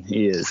Dickinson,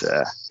 he is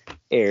a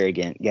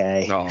arrogant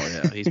guy. Oh,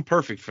 yeah. He's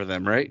perfect for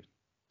them, right?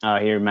 Oh,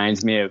 he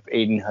reminds me of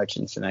Aiden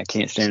Hutchinson. I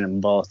can't stand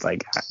them both.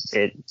 Like,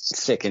 it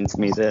sickens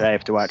me that I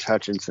have to watch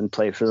Hutchinson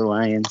play for the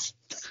Lions.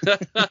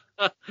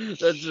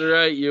 That's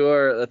right. You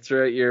are. That's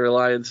right. You're a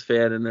Lions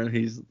fan, and then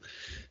he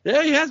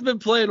has been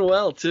playing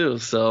well too.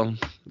 So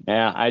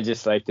yeah, I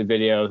just like the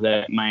video of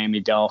that Miami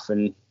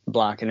Dolphin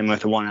blocking him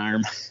with one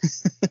arm.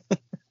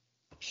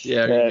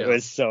 Yeah, that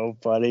was so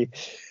funny.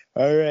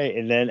 All right,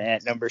 and then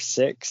at number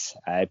 6,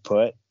 I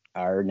put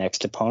our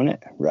next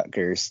opponent,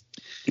 Rutgers,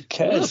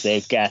 because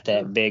they've got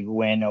that big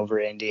win over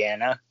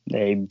Indiana.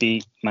 They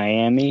beat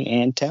Miami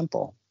and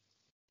Temple.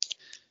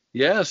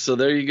 Yeah, so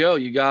there you go.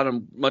 You got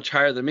them much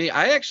higher than me.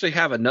 I actually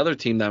have another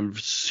team that I'm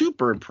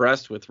super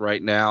impressed with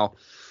right now,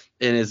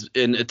 and is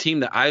in a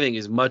team that I think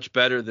is much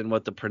better than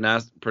what the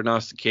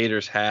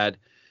prognosticators had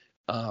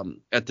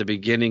at the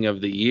beginning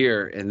of the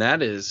year, and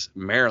that is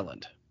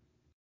Maryland.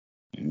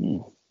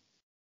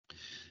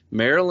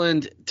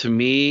 Maryland, to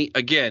me,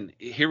 again,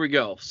 here we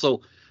go.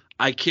 So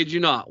I kid you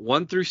not,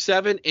 1 through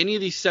 7, any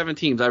of these 7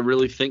 teams I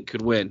really think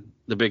could win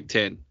the Big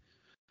Ten.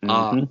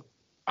 Mm-hmm.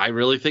 I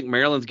really think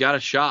Maryland's got a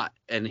shot,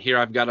 and here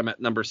I've got them at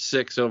number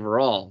 6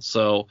 overall.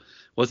 So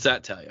what's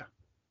that tell you?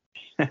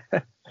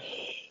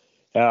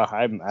 Yeah,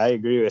 I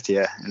agree with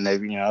you. And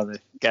they've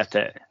got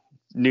that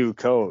new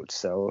coach,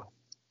 so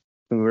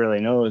who really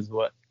knows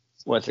what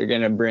they're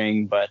going to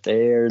bring, but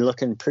they're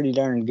looking pretty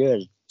darn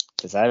good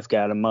because I've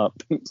got them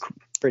up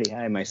pretty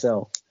high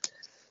myself.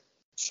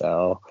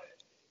 So,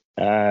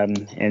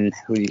 and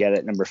who you got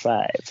at number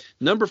 5?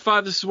 Number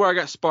 5, this is where I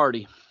got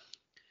Sparty.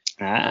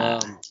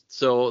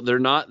 So they're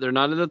not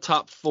in the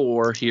top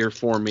 4 here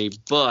for me,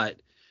 but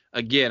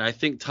again, I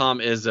think Tom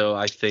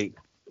Izzo,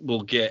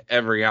 will get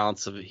every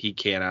ounce of it he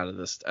can out of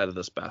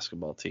this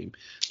basketball team.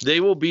 They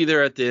will be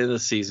there at the end of the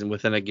season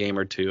within a game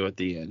or two at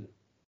the end.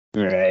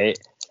 Right.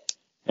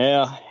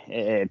 Yeah,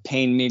 it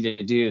pained me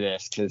to do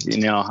this because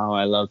you know how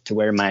I love to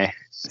wear my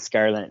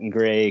scarlet and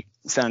gray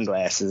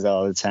sunglasses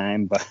all the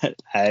time, but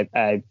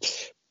I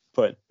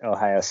put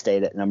Ohio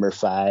State at number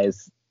 5.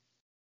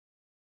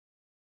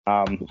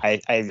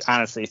 I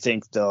honestly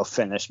think they'll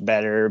finish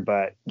better,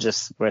 but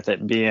just with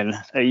it being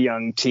a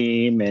young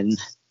team and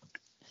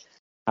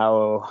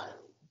how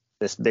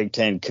this Big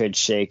Ten could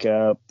shake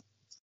up,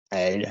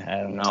 I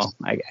don't know.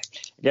 I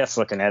guess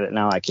looking at it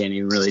now, I can't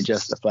even really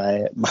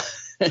justify it.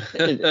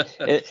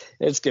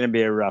 It's going to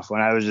be a rough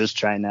one. I was just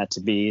trying not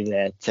to be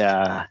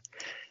that,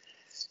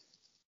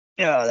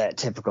 that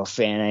typical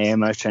fan I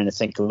am. I was trying to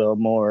think a little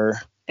more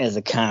as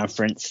a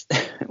conference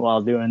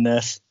while doing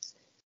this,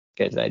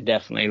 because I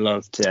definitely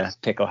love to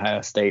pick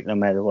Ohio State no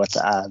matter what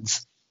the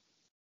odds.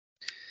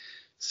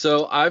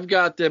 So I've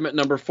got them at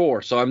number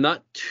 4, so I'm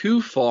not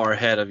too far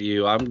ahead of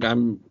you.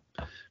 I'm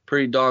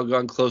pretty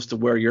doggone close to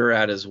where you're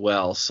at as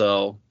well.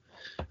 So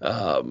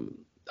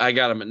I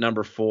got them at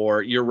number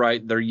 4. You're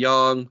right; they're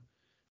young.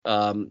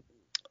 But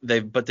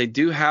they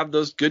do have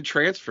those good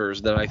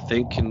transfers that I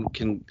think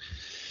can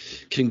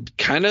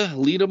kind of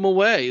lead them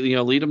away.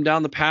 Lead them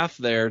down the path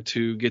there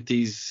to get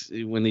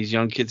when these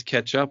young kids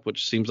catch up,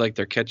 which seems like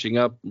they're catching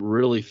up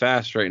really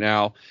fast right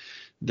now.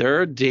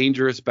 They're a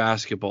dangerous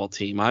basketball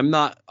team. I'm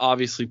not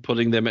obviously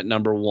putting them at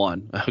number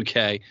 1,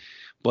 okay?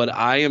 But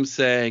I am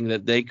saying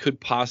that they could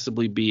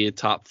possibly be a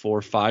top 4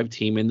 or 5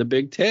 team in the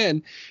Big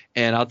Ten.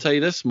 And I'll tell you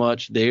this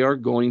much, they are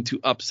going to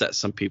upset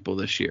some people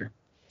this year.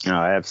 Oh,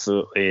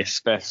 absolutely,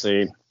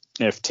 especially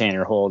if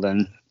Tanner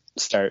Holden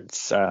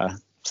starts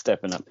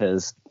stepping up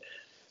his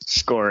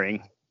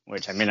scoring,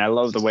 which, I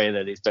love the way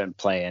that he's been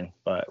playing,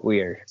 but we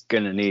are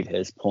going to need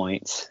his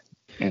points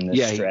in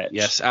this stretch.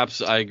 Yes,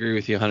 absolutely. I agree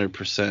with you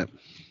 100%.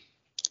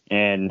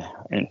 And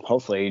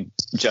hopefully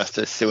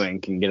Justice Suing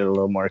can get a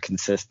little more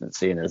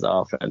consistency in his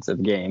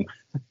offensive game,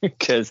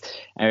 because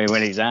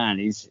when he's on,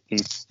 he's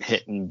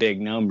hitting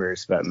big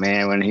numbers, but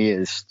man, when he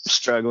is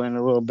struggling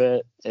a little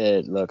bit,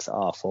 it looks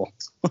awful.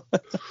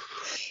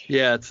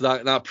 Yeah, it's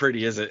not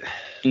pretty, is it?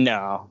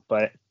 No,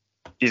 but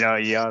you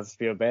always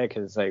feel bad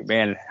because it's like,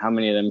 man, how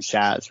many of them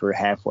shots were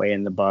halfway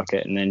in the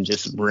bucket and then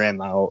just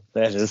rim out?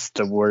 That is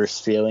the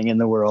worst feeling in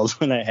the world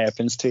when that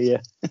happens to you.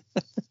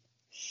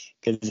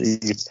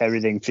 Because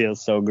everything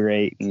feels so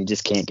great and you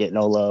just can't get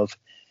no love.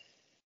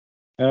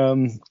 All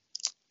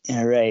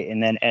right.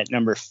 And then at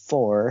number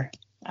 4,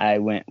 I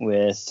went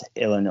with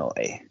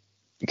Illinois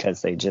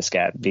because they just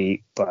got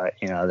beat. But,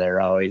 they're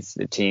always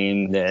the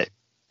team that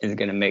is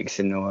going to make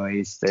some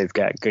noise. They've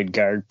got good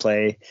guard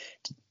play.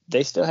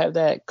 They still have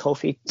that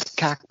Kofi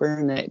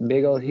Cockburn, that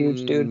big old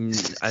huge dude?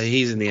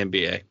 He's in the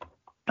NBA.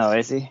 Oh,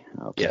 is he?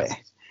 Okay. Yeah.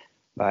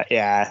 But,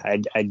 yeah,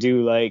 I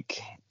do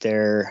like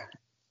their –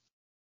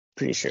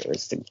 pretty sure it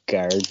was the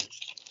guard.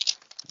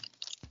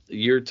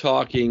 You're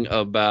talking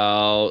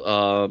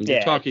about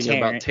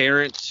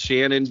Terrence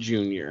Shannon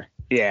Jr.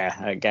 Yeah,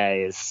 that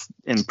guy is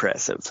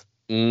impressive.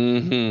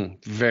 Mm-hmm.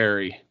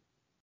 Very.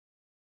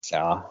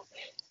 So,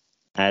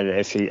 I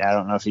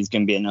don't know if he's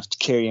going to be enough to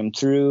carry him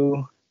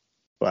through,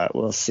 but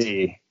we'll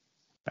see.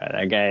 But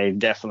that guy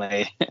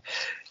definitely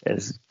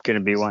is going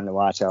to be one to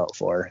watch out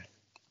for.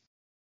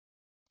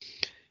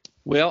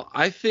 Well,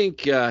 I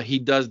think he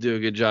does do a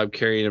good job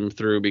carrying him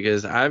through,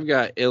 because I've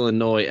got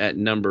Illinois at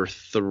number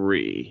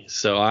 3.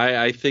 So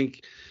I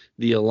think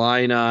the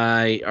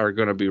Illini are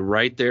going to be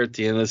right there at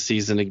the end of the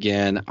season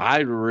again. I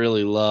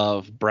really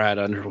love Brad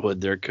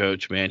Underwood, their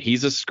coach, man.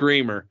 He's a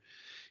screamer.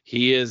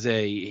 He is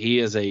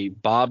a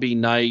Bobby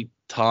Knight,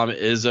 Tom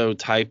Izzo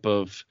type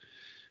of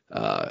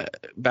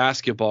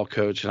basketball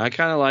coach, and I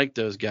kind of like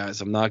those guys.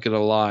 I'm not going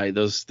to lie.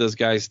 Those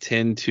guys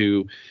tend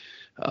to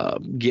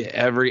get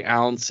every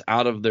ounce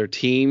out of their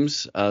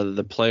teams.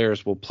 The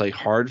players will play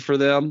hard for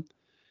them.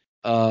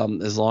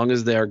 As long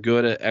as they are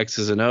good at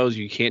X's and O's,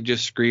 you can't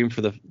just scream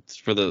for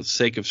the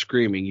sake of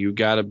screaming. You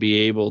got to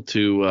be able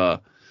to,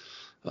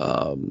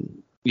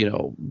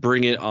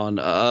 bring it on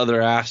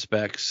other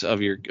aspects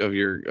of your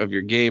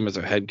game as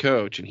a head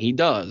coach, and he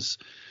does.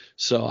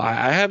 So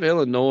I have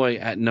Illinois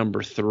at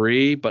number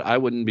 3, but I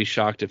wouldn't be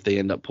shocked if they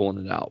end up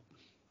pulling it out.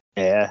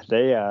 Yeah,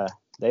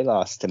 they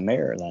lost to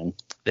Maryland.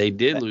 They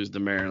did lose to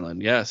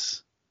Maryland,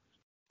 yes.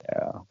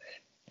 Yeah.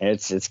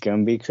 It's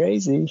gonna be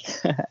crazy.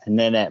 And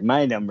then at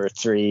my number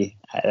 3,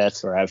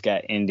 that's where I've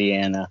got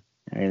Indiana.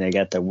 I mean, they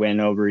got the win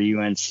over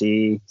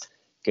UNC,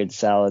 good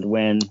solid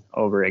win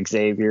over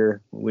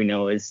Xavier. We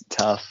know is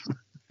tough.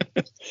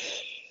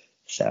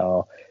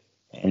 So,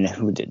 and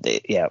who did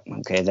they? Yeah,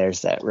 okay,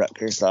 there's that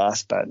Rutgers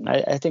loss. But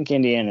I think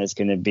Indiana is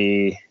going to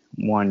be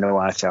one to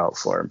watch out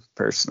for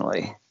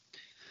personally.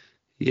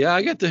 Yeah,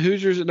 I got the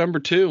Hoosiers at number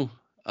 2.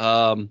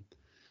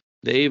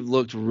 They've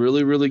looked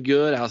really, really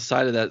good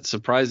outside of that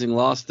surprising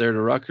loss there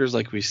to Rutgers,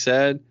 like we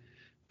said.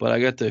 But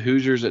I got the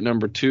Hoosiers at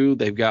number 2.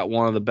 They've got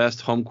one of the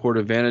best home court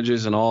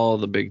advantages in all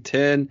of the Big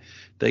Ten.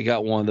 They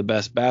got one of the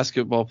best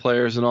basketball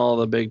players in all of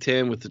the Big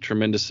Ten with a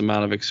tremendous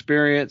amount of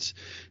experience.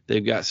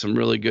 They've got some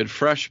really good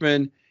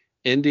freshmen.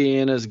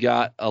 Indiana's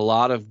got a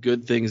lot of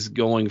good things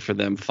going for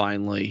them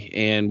finally.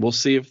 And we'll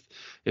see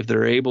if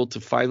they're able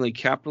to finally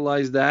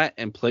capitalize that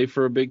and play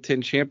for a Big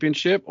Ten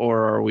championship,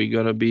 or are we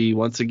going to be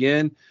once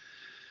again –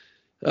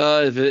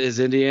 is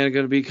Indiana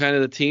going to be kind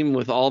of the team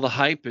with all the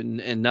hype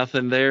and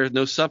nothing there,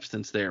 no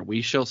substance there?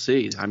 We shall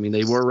see. I mean,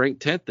 they were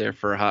ranked 10th there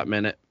for a hot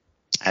minute.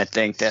 I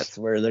think that's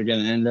where they're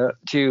going to end up,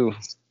 too.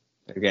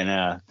 They're going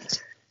to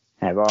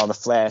have all the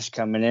flash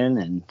coming in,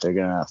 and they're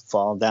going to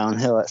fall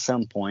downhill at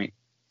some point.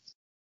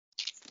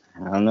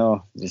 I don't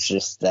know. It's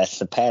just that's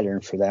the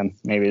pattern for them.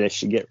 Maybe they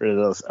should get rid of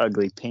those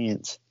ugly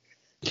pants.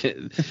 Yeah,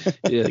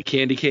 the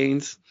candy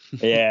canes.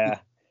 Yeah,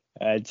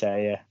 I tell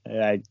you.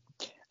 I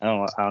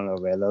don't know,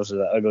 man. Those are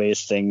the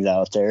ugliest things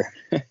out there,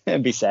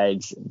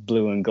 besides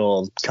blue and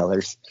gold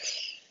colors.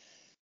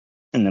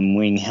 And them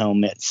wing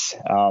helmets.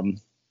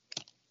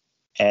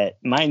 At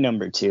my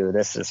number 2,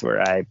 this is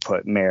where I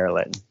put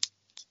Maryland.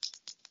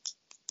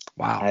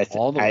 Wow,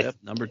 all the way up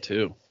number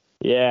 2.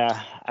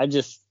 Yeah, I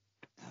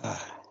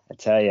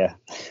tell you,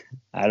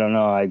 I don't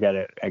know. I got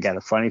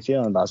a funny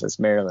feeling about this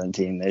Maryland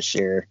team this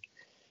year,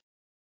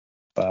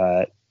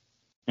 but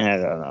I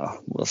don't know.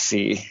 We'll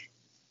see.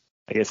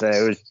 I guess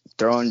I was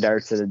throwing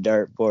darts at a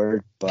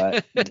dartboard,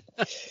 but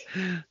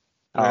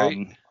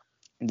right.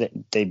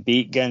 They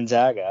beat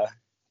Gonzaga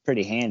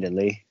pretty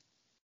handedly.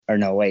 Or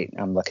no, wait,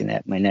 I'm looking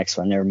at my next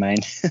one. Never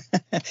mind.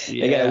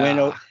 They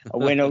got a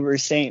win over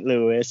St.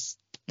 Louis,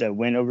 the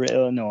win over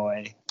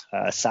Illinois,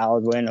 a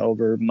solid win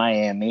over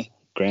Miami.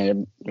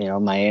 Granted,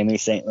 Miami,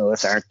 St.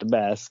 Louis aren't the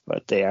best,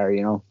 but they are,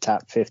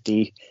 top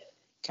 50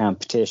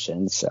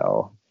 competition,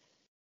 so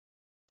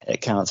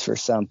it counts for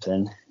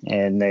something.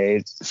 And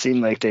they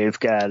seem like they've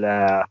got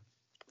that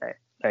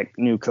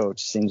new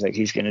coach. Seems like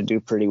he's going to do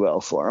pretty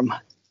well for them.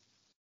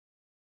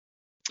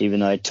 Even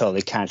though I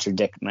totally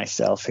contradict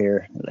myself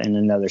here in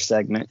another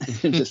segment,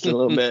 just a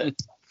little bit.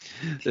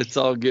 It's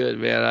all good,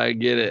 man. I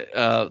get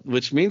it.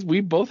 Which means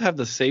we both have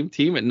the same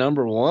team at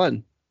number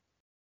 1.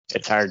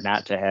 It's hard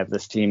not to have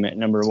this team at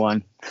number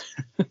 1.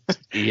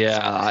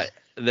 Yeah,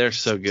 they're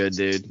so good,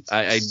 dude.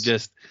 I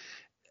just,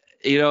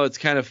 it's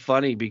kind of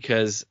funny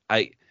because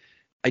I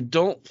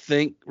don't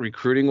think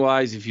recruiting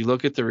wise, if you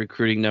look at the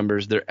recruiting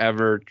numbers,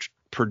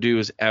 Purdue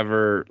is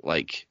ever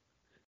like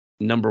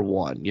number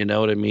 1. You know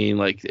what I mean?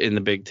 Like in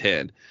the Big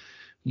Ten.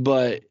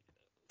 But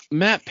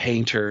Matt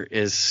Painter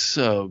is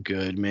so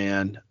good,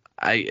 man.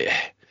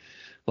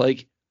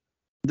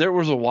 There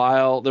was a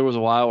while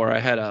where I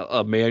had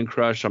a man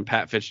crush on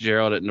Pat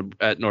Fitzgerald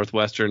at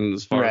Northwestern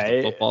as far as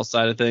the football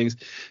side of things.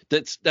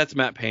 That's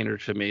Matt Painter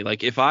to me.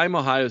 Like if I'm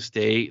Ohio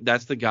State,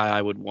 that's the guy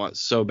I would want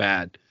so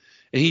bad.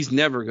 And he's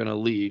never going to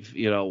leave,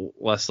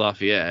 West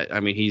Lafayette. I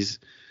mean, he's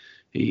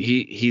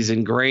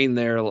ingrained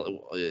there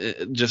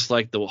just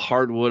like the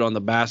hardwood on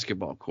the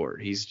basketball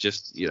court. He's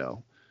just,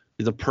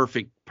 he's a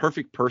perfect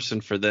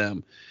person for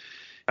them.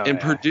 And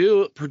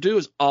yeah. Purdue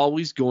is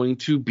always going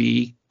to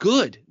be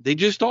good. They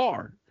just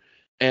are.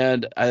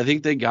 And I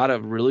think they got a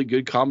really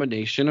good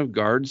combination of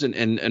guards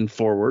and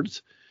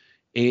forwards.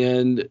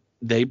 And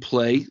they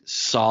play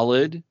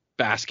solid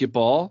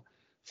basketball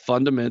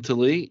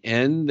fundamentally,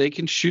 and they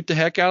can shoot the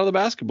heck out of the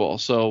basketball.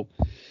 So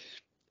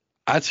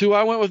that's who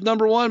I went with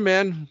number 1,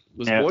 man.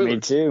 Me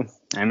too.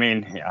 I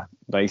mean, yeah,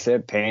 like I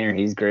said, Painter,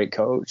 he's a great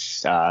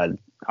coach.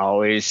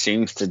 Always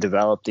seems to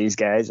develop these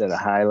guys at a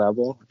high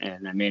level.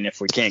 And I mean, if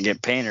we can't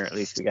get Painter, at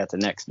least we got the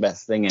next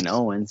best thing in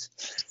Owens.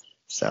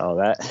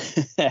 So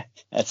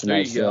that's a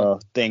nice little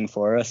thing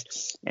for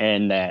us.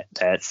 And that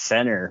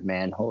center,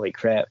 man, holy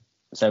crap,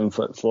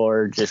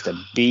 7'4", just a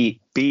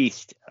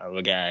beast of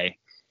a guy.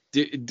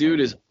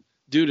 Dude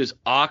is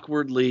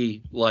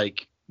awkwardly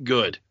like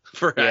good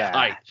for that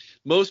height.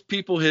 Most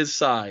people his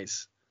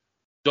size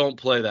don't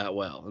play that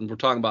well. And we're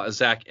talking about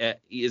Zach.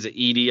 Is it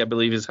Edey? I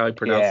believe is how he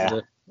pronounces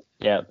it.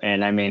 Yep,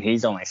 and I mean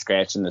he's only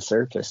scratching the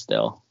surface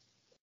still,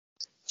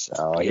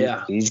 so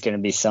he's going to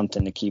be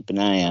something to keep an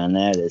eye on.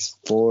 That is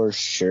for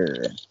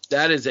sure.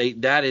 That is a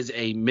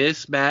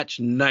mismatch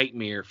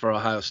nightmare for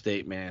Ohio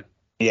State, man.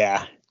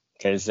 Yeah,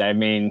 because I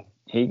mean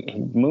he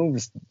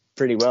moves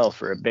pretty well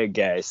for a big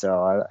guy,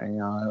 so I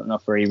don't know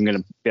if we're even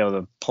going to be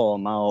able to pull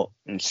him out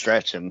and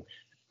stretch him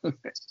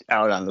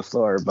out on the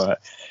floor,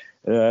 but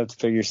we'll have to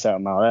figure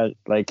something out. That,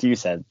 like you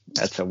said,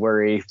 that's a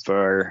worry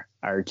for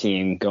our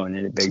team going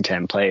into Big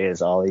Ten play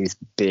is all these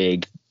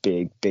big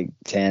Big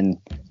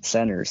Ten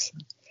centers.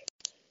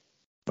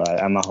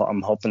 But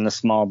I'm hoping the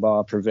small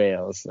ball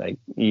prevails, like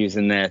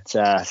using that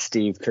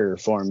Steve Kerr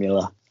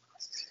formula.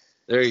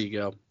 There you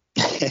go.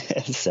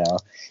 So,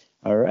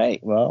 all right.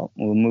 Well,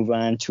 we'll move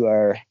on to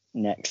our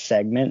next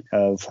segment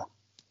of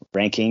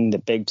ranking the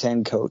Big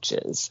Ten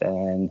coaches.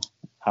 And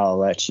I'll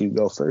let you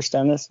go first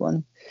on this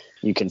one.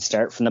 You can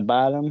start from the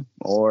bottom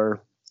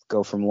or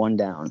go from one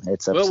down.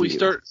 It's up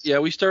to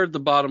you. We started the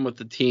bottom with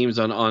the teams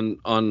on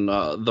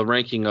the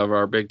ranking of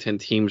our Big Ten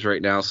teams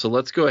right now. So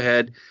let's go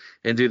ahead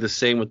and do the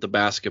same with the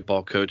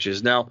basketball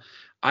coaches. Now,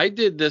 I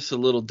did this a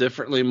little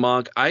differently,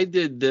 Monk. I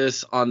did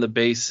this on the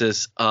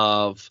basis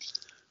of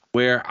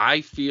where I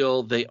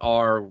feel they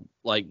are,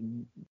 like,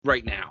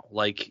 right now.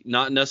 Like,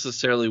 not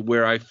necessarily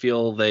where I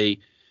feel they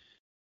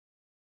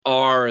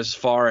are as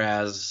far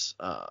as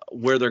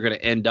where they're going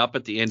to end up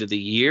at the end of the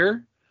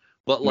year.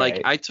 But, like,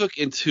 right. I took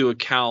into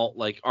account,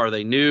 like, are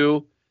they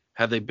new?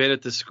 Have they been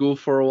at the school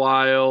for a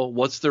while?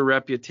 What's their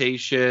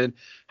reputation?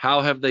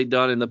 How have they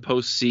done in the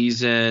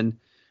postseason?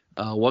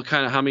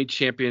 How many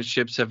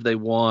championships have they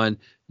won?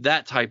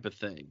 That type of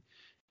thing.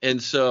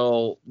 And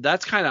so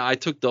that's kind of, I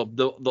took the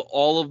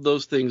all of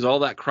those things, all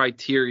that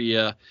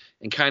criteria,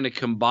 and kind of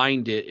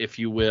combined it, if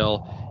you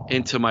will,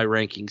 into my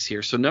rankings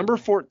here. So number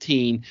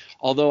 14,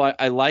 although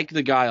I like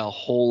the guy a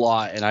whole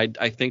lot, and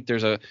I think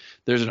there's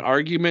an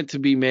argument to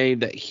be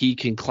made that he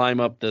can climb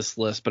up this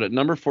list, but at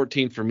number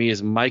 14 for me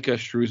is Micah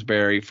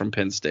Shrewsbury from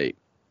Penn State.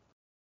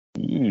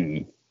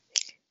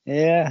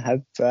 Yeah,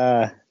 I've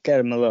got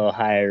him a little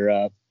higher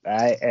up.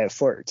 At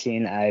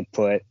 14, I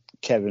put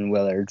Kevin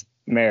Willard,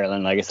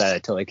 Maryland. Like I said, I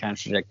totally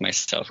contradict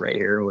myself right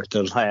here with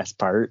the last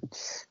part,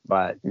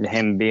 but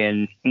him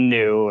being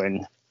new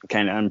and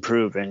kind of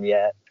unproven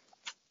yet,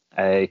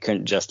 I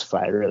couldn't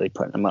justify really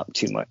putting him up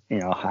too much,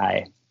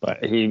 high.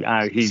 But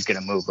he's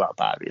going to move up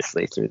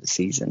obviously through the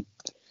season.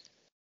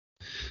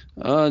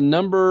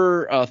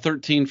 Number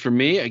 13 for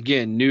me,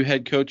 again, new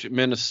head coach at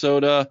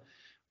Minnesota.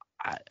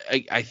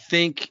 I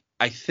think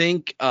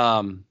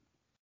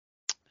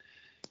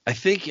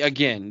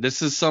again,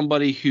 this is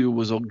somebody who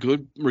was a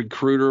good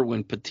recruiter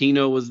when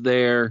Pitino was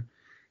there,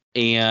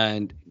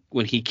 and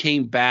when he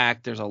came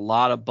back, there's a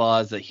lot of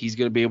buzz that he's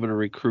going to be able to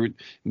recruit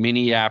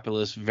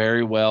Minneapolis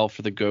very well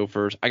for the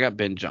Gophers. I got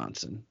Ben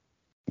Johnson.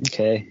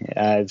 Okay,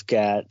 I've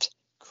got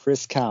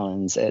Chris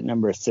Collins at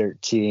number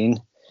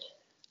 13.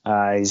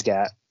 He's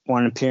got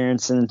one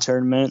appearance in the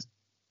tournament,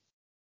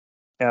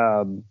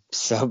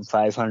 sub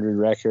 500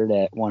 record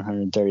at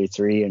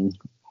 133 and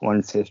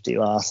 150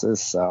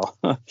 losses, so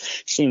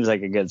seems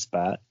like a good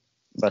spot.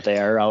 But they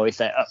are always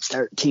that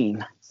upstart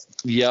team.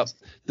 Yep.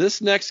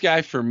 This next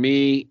guy for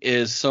me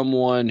is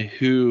someone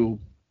who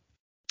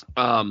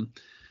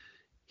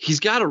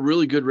he's got a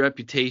really good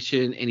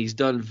reputation and he's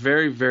done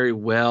very, very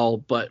well.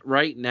 But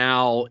right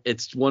now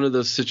it's one of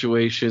those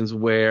situations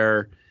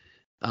where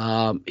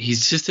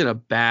he's just in a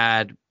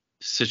bad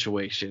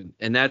situation,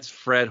 and that's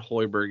Fred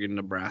Hoiberg in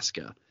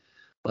Nebraska.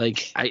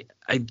 Like, I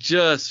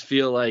just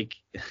feel like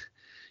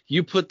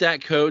you put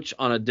that coach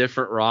on a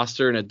different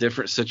roster in a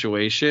different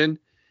situation,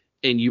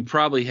 and you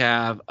probably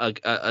have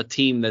a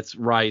team that's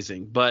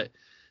rising. But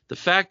the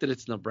fact that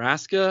it's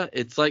Nebraska,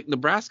 it's like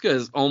Nebraska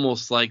is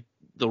almost like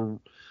to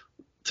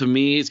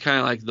me, it's kind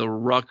of like the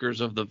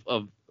Rutgers of the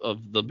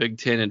Big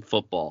Ten in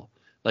football.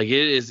 Like,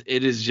 it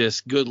is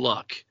just good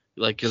luck.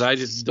 Like, because I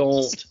just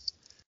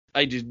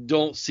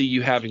don't see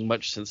you having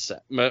much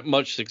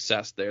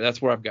success there.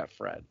 That's where I've got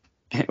Fred.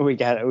 We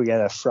got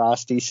a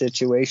Frosty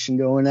situation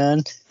going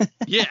on.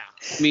 Yeah,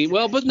 I mean,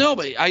 but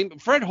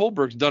Fred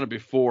Hoiberg's done it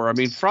before. I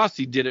mean,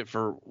 Frosty did it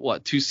for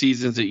 2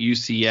 seasons at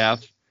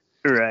UCF,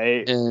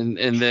 right? And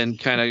then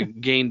kind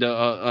of gained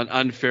an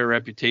unfair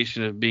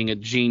reputation of being a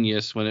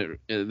genius when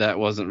that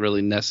wasn't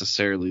really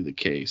necessarily the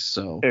case.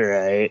 So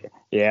right,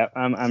 yeah,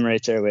 I'm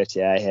right there with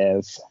you. I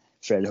have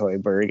Fred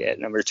Hoiberg at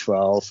number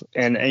 12,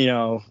 and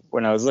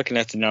when I was looking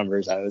at the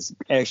numbers, I was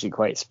actually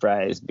quite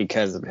surprised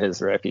because of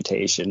his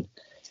reputation.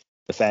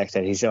 The fact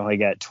that he's only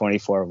got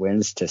 24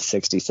 wins to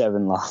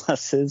 67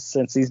 losses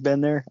since he's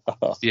been there.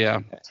 Oh,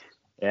 yeah.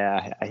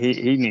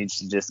 He needs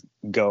to just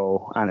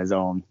go on his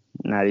own,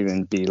 not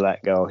even be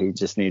let go. He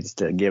just needs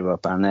to give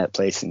up on that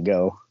place and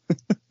go.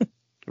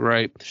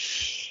 Right.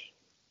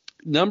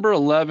 Number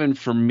 11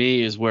 for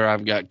me is where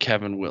I've got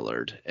Kevin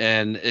Willard.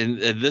 And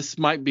this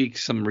might be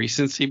some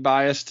recency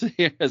bias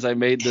here as I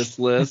made this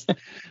list,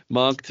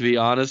 Monk, to be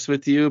honest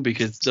with you,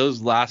 because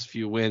those last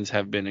few wins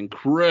have been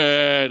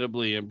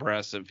incredibly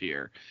impressive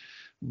here.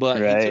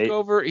 But right.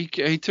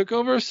 He took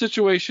over a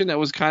situation that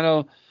was kind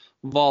of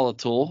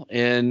volatile,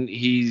 and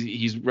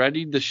he's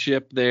readied the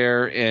ship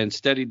there and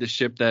steadied the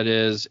ship, that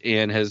is,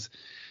 and has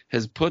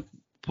put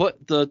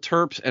the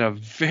Terps in a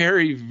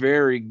very,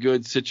 very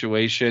good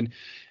situation.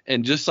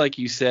 And just like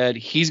you said,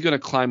 he's going to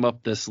climb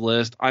up this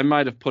list. I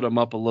might have put him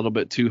up a little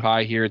bit too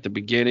high here at the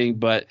beginning,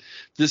 but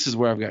this is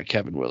where I've got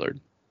Kevin Willard.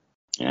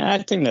 Yeah, I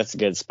think that's a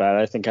good spot.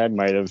 I think I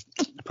might have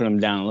put him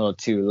down a little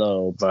too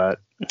low,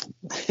 but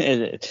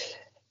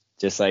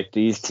just like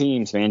these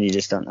teams, man, you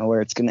just don't know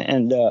where it's going to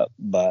end up.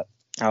 But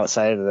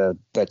outside of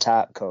the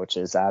top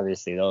coaches,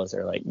 obviously those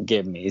are like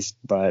gimmies.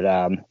 But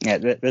yeah,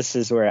 this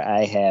is where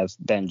I have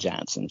Ben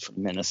Johnson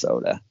from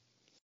Minnesota.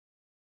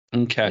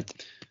 Okay.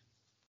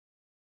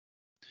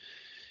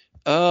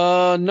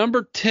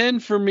 Number 10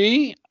 for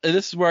me.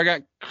 This is where I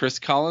got Chris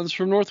Collins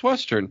from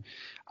Northwestern.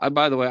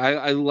 By the way,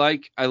 I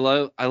like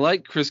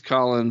Chris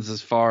Collins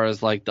as far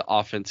as like the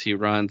offense he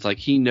runs. Like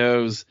he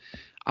knows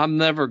I'm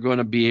never going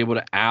to be able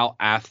to out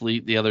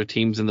athlete the other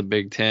teams in the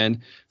Big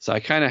Ten, so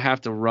I kind of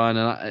have to run.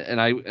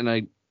 I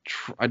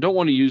don't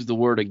want to use the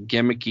word a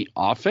gimmicky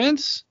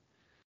offense,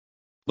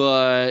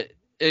 but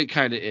it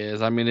kind of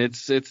is. I mean,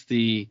 it's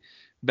the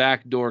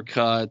backdoor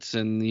cuts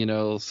and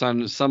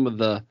some of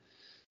the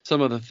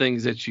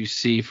things that you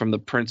see from the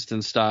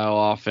Princeton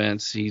style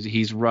offense.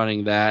 He's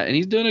running that, and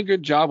he's doing a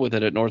good job with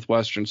it at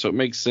Northwestern. So it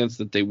makes sense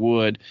that they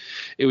would.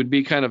 It would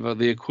be kind of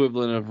the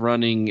equivalent of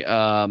running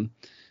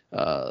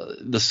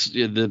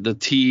the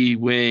T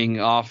wing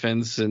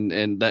offense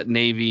and that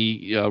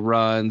Navy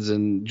runs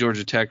and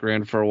Georgia Tech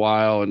ran for a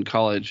while in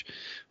college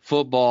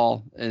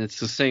football, and it's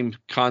the same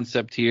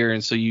concept here.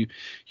 And so you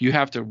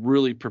have to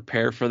really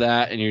prepare for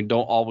that, and you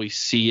don't always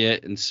see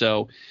it. And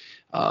so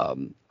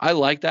I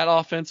like that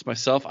offense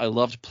myself. I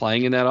loved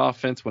playing in that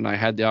offense when I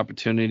had the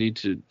opportunity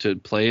to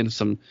play in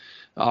some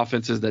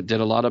offenses that did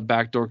a lot of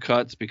backdoor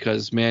cuts,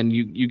 because man,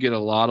 you get a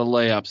lot of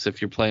layups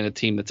if you're playing a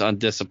team that's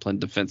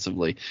undisciplined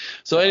defensively.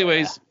 So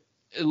anyways,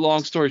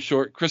 long story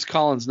short, Chris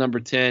Collins, number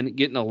 10,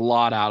 getting a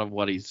lot out of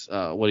what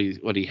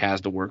he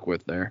has to work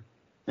with there.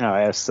 No,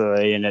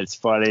 absolutely. And it's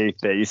funny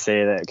that you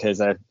say that,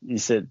 because you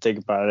said, think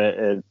about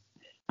it.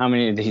 How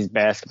many of these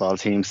basketball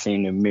teams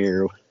seem to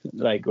mirror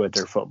like what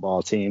their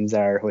football teams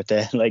are with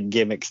that like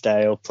gimmick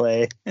style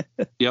play?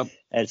 Yep.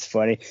 That's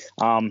funny.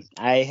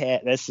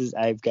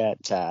 I've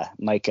got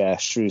Micah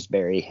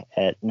Shrewsbury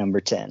at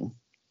number 10.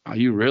 Oh,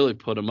 you really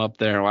put him up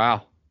there.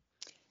 Wow.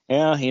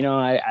 Yeah,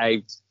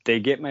 they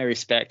get my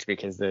respect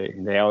because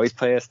they always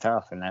play us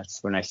tough, and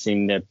that's when I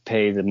seem to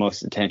pay the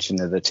most attention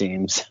to the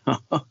teams.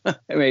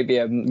 Maybe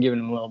I'm giving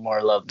them a little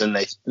more love than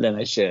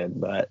I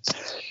should, but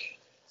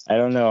I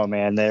don't know,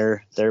 man.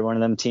 They're one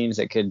of them teams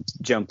that could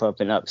jump up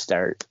and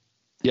upstart.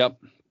 Yep.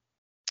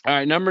 All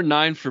right, number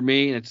 9 for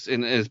me, and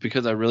it's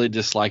because I really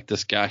dislike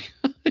this guy,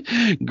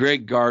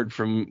 Greg Gard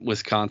from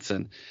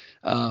Wisconsin.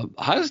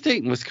 Ohio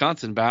State and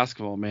Wisconsin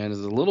basketball, man,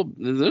 there's a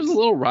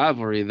little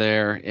rivalry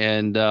there,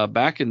 and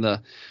back in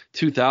the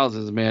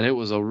 2000s, man, it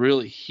was a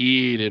really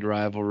heated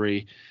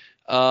rivalry.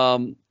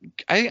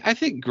 I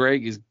think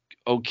Greg is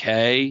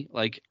okay.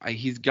 Like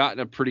he's gotten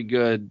a pretty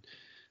good.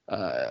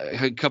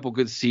 A couple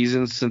good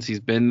seasons since he's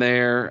been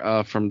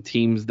there from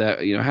teams that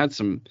had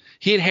some.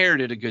 He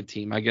inherited a good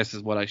team, I guess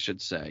is what I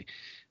should say.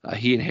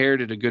 He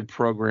inherited a good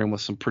program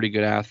with some pretty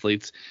good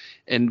athletes,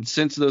 and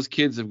since those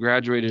kids have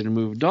graduated and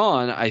moved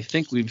on, I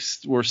think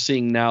we're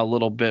seeing now a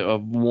little bit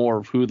of more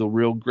of who the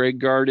real Greg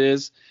Gard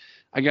is.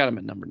 I got him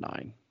at number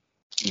 9.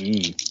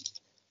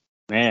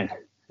 Man,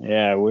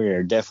 yeah,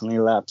 we're definitely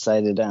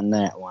lopsided on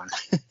that one.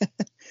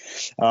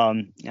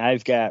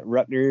 I've got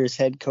Rutgers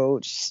head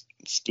coach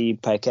Steve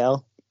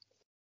Pikiell,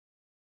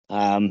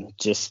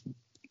 just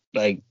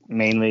like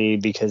mainly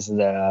because of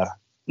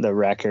the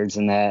records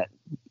and that,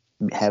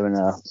 having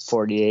a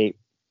 48%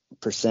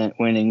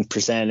 winning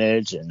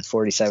percentage and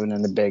 47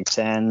 in the Big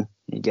Ten.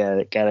 You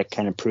gotta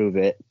kind of prove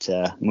it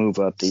to move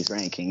up these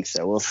rankings.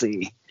 So we'll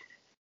see.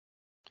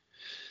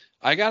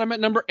 I got him at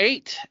number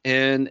 8,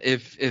 and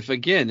if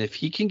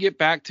he can get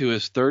back to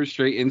his third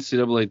straight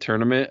NCAA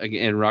tournament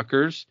in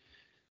Rutgers,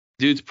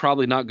 dude's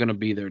probably not going to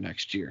be there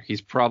next year.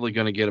 He's probably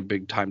going to get a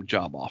big time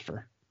job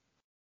offer.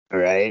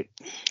 Right.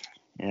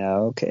 Yeah.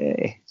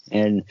 Okay.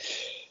 And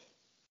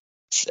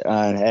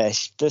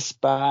at this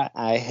spot,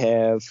 I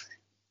have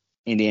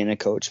Indiana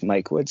coach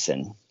Mike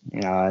Woodson.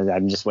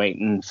 I'm just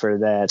waiting for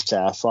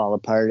that fall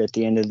apart at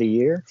the end of the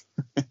year,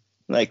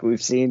 like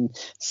we've seen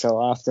so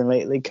often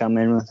lately, come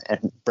in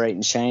bright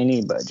and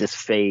shiny, but just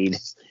fade.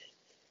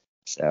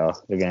 So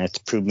they're going to have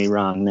to prove me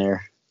wrong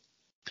there.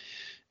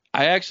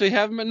 I actually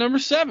have him at number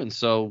 7,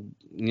 so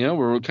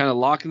we're kind of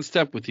lock and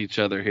step with each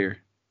other here.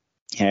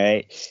 All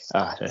right,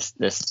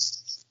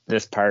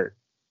 this part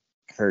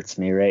hurts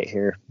me right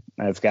here.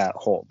 I've got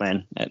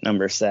Holtman at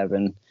number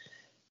 7,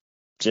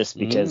 just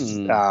because.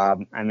 I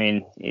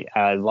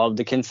love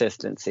the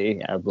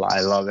consistency. I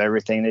love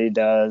everything that he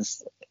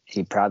does.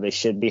 He probably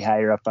should be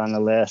higher up on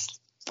the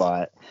list,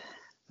 but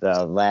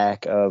the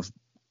lack of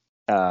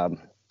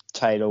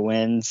title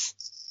wins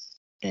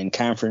in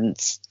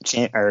conference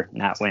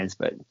not wins,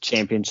 but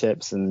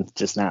championships, and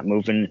just not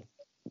moving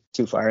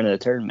too far into the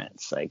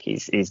tournaments. Like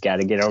he's got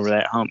to get over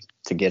that hump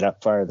to get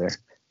up farther,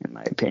 in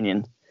my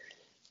opinion.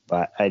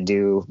 But I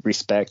do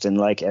respect and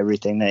like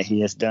everything that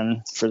he has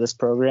done for this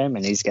program,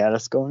 and he's got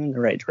us going in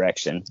the right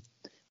direction.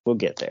 We'll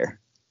get there.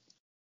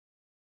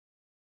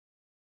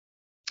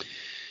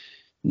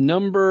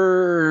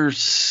 Number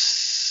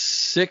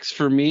 6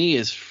 for me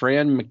is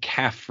Fran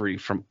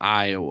McCaffrey from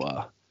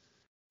Iowa.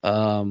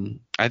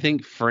 I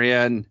think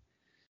Fran,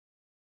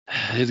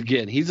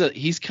 Again,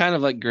 he's kind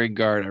of like Greg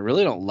Gard. I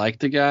really don't like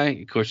the guy.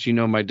 Of course, you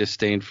know my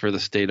disdain for the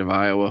state of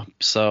Iowa.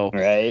 So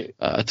right.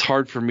 It's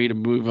hard for me to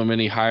move him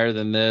any higher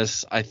than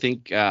this. I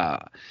think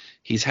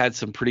he's had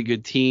some pretty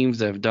good teams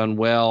that have done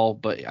well,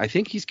 but I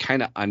think he's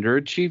kind of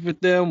underachieved with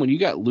them. When you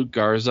got Luke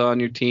Garza on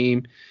your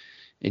team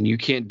and you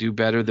can't do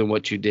better than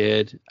what you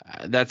did,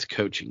 that's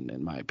coaching,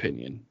 in my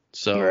opinion.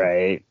 So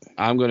right.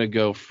 I'm going to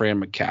go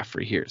Fran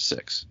McCaffrey here at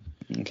 6.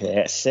 Okay,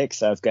 at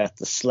 6, I've got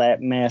the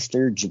slap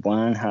master,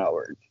 Juwan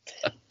Howard.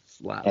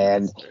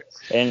 And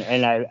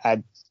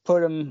I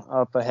put him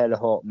up ahead of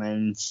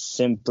Holtmann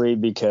simply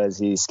because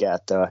he's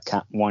got the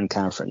one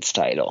conference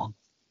title.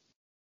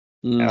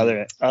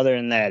 Other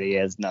than that, he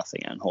has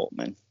nothing on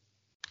Holtmann.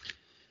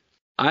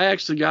 I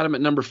actually got him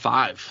at number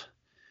 5.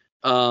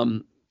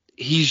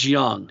 He's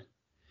young.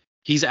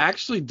 He's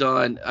actually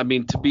done,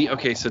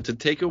 to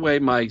take away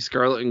my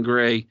scarlet and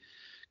gray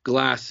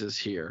glasses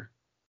here,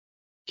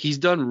 he's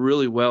done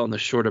really well in the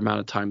short amount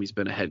of time he's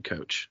been a head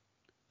coach.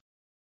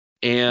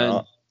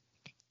 And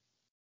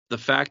the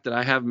fact that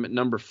I have him at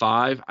number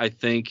 5, I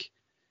think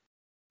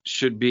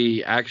should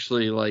be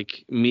actually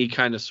like me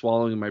kind of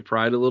swallowing my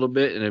pride a little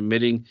bit and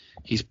admitting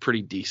he's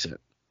pretty decent.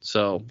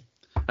 So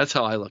that's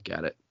how I look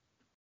at it.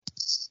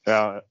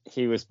 Well,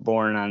 he was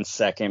born on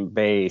second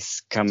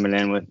base, coming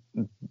in with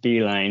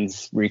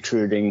Beeline's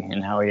recruiting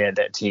and how he had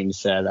that team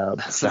set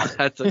up. So.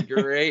 I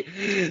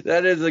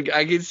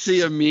can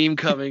see a meme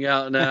coming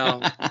out now.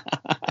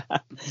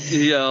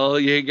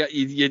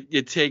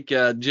 You take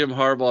Jim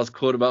Harbaugh's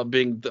quote about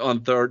being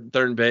on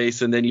third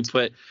base, and then you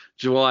put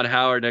Juwan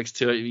Howard next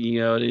to it,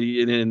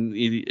 and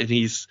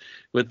he's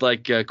with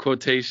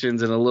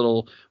quotations and a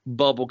little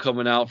bubble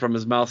coming out from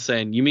his mouth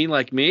saying, "You mean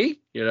like me?"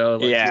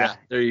 Yeah,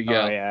 there you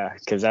go. Oh yeah,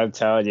 because I'm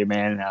telling you,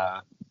 man,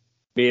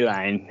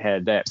 Beeline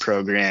had that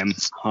program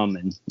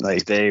humming.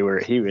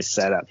 He was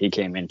set up. He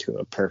came into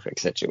a perfect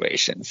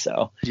situation.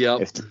 So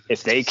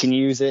if they can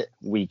use it,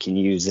 we can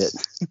use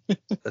it.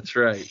 That's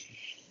right.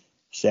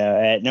 So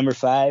at number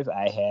 5,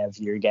 I have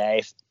your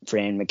guy,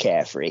 Fran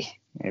McCaffrey.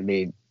 I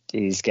mean,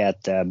 he's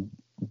got the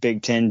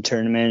Big Ten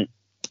tournament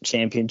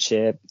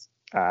championship,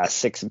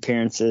 6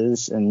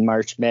 appearances in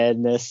March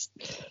Madness.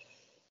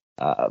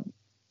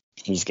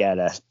 He's got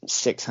a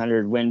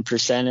 600 win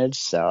percentage.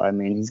 So, I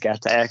mean, he's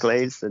got the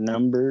accolades, the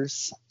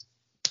numbers.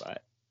 So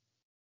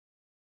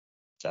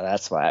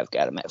that's why I've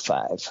got him at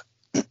 5.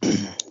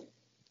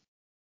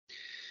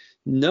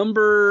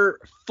 Number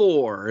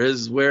 4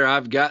 is where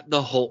I've got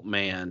the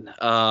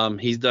Holtmann.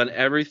 He's done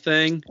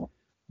everything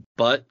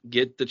but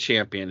get the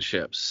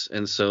championships.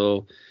 And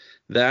so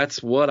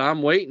that's what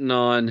I'm waiting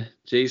on,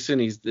 Jason,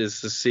 is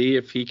to see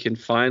if he can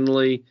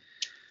finally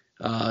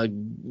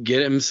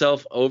get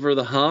himself over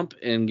the hump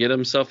and get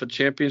himself a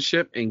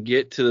championship and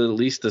get to at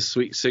least the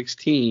Sweet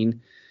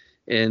 16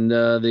 in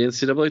the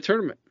NCAA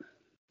tournament.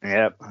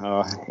 Yep,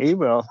 he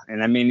will.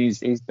 And, I mean,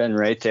 he's been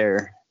right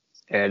there.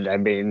 And, I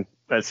mean,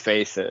 let's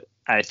face it.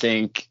 I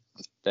think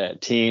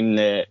that team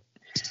that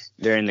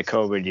during the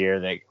COVID year,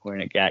 that when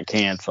it got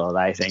canceled,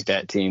 I think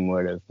that team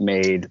would have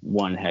made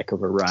one heck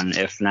of a run,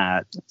 if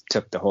not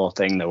took the whole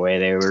thing the way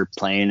they were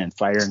playing and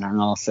firing on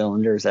all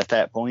cylinders at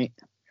that point.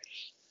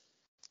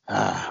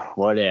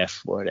 What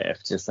if?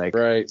 Just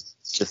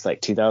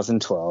like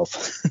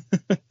 2012.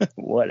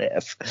 What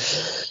if?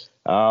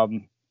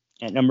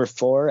 At number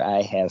 4,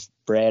 I have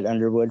Brad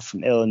Underwood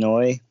from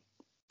Illinois.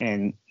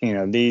 And,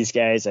 these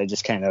guys I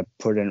just kind of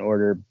put in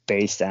order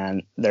based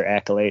on their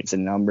accolades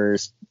and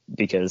numbers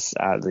because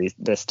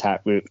this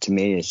top group to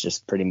me is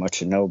just pretty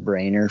much a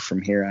no-brainer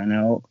from here on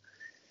out.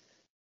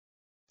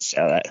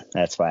 So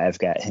that's why I've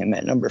got him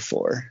at number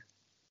 4.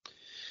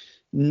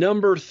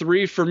 Number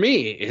 3 for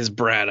me is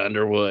Brad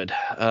Underwood.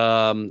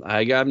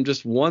 I got him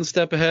just one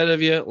step ahead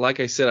of you. Like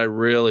I said, I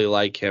really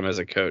like him as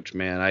a coach,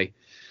 man.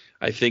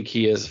 I think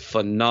he is a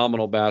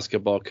phenomenal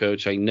basketball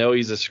coach. I know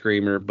he's a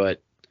screamer,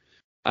 but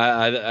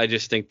I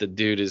just think the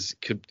dude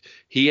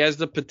he has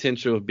the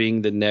potential of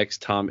being the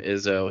next Tom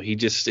Izzo.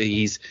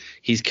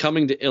 He's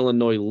coming to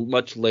Illinois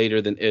much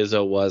later than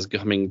Izzo was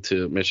coming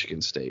to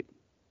Michigan State.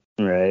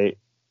 Right.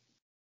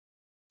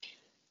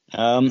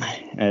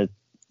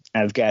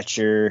 I've got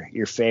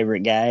your favorite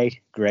guy,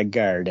 Greg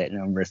Gard, at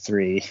number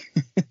 3.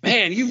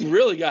 Man, you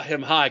really got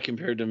him high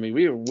compared to me.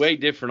 We were way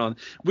different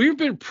we've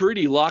been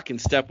pretty lock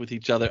and step with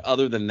each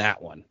other than that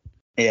one.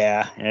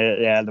 Yeah,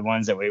 the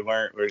ones that we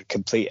weren't were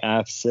complete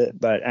opposite.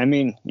 But, I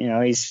mean,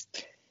 he's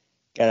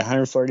got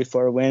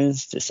 144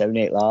 wins to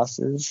 78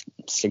 losses,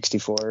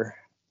 64%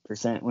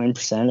 win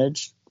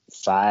percentage,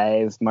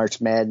 5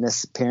 March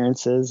Madness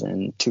appearances,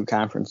 and 2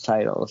 conference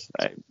titles.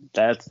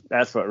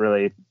 That's what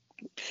really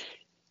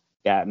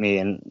got me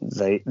in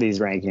these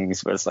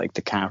rankings was like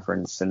the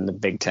conference and the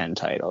Big Ten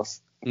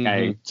titles.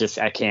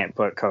 Mm-hmm. I can't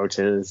put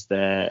coaches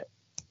that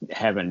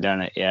haven't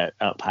done it yet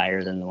up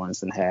higher than the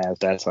ones that have.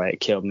 That's why it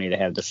killed me to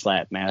have the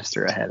slap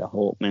master ahead of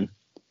Holtmann.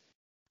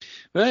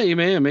 Well,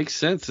 it makes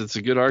sense. It's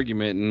a good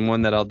argument and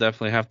one that I'll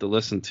definitely have to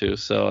listen to.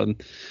 So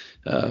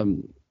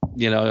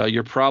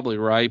you're probably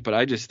right, but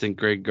I just think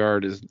Greg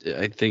Gard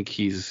I think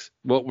he's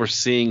what we're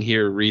seeing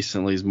here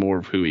recently is more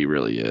of who he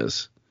really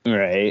is.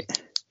 Right.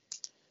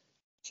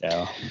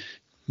 So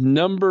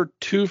number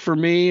 2 for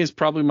me is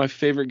probably my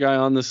favorite guy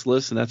on this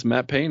list, and that's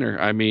Matt Painter.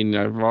 I mean,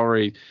 I've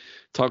already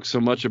talked so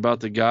much about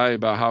the guy,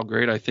 about how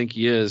great I think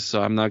he is,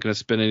 so I'm not going to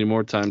spend any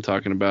more time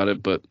talking about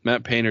it. But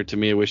Matt Painter, to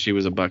me, I wish he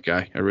was a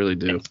Buckeye. I really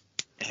do.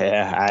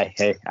 Yeah,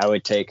 I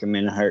would take him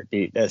in a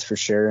heartbeat, that's for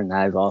sure. And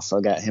I've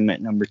also got him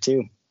at number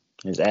 2.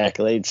 His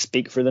accolades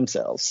speak for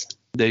themselves.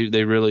 They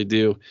really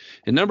do.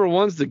 And number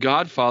 1's the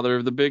godfather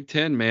of the Big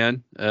Ten,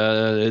 man.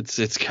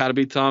 It's got to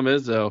be Tom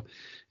Izzo.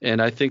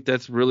 And I think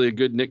that's really a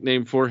good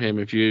nickname for him,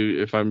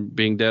 if I'm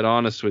being dead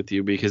honest with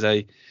you, because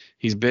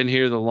he's been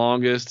here the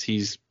longest.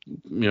 He's,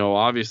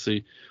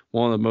 obviously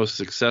one of the most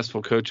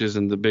successful coaches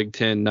in the Big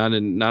Ten, not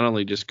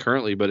only just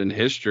currently, but in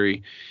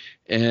history.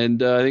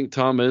 And I think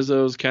Tom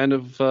Izzo is kind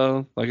of,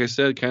 like I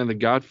said, kind of the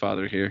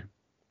godfather here.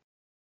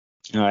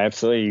 No,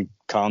 absolutely. You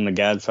call him the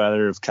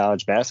godfather of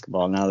college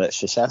basketball now that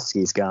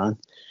Krzyzewski's gone.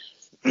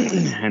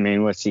 I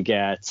mean, what's he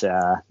got?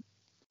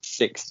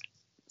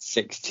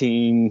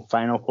 16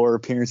 Final Four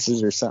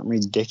appearances or something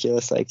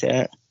ridiculous like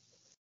that.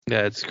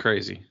 Yeah, it's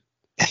crazy.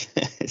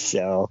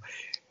 So,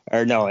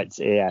 or no, it's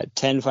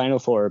 10 Final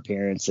Four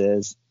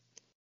appearances,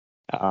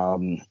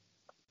 10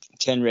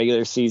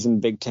 regular season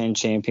Big Ten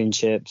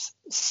championships,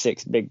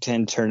 6 Big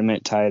Ten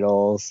tournament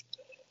titles,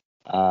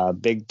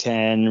 Big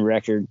Ten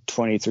record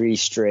 23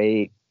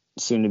 straight,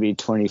 soon to be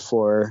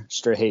 24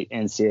 straight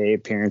NCAA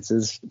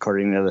appearances,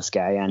 according to this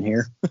guy on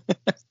here.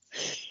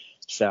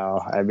 So,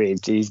 I mean,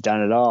 he's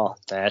done it all.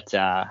 That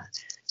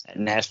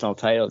national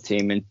title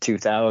team in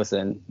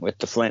 2000 with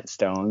the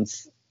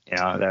Flintstones,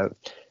 that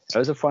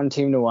was a fun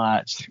team to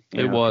watch.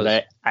 It was.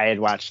 I had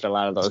watched a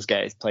lot of those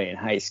guys play in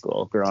high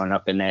school growing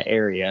up in that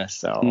area.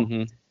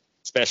 So,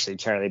 especially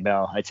Charlie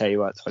Bell. I tell you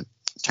what,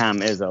 Tom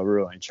Izzo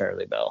ruined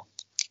Charlie Bell.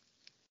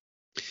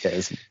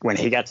 Because when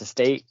he got to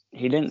state,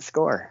 he didn't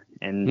score.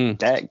 And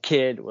that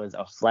kid was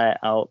a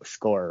flat-out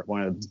scorer,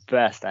 one of the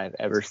best I've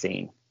ever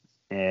seen.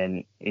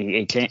 And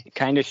he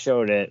kind of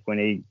showed it when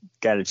he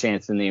got a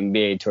chance in the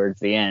NBA towards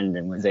the end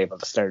and was able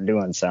to start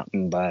doing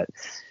something. But,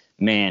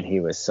 man,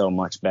 he was so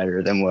much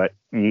better than what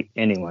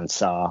anyone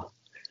saw.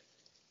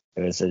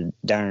 It was a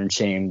darn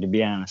shame, to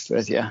be honest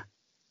with you.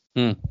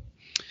 Well,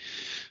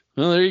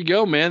 there you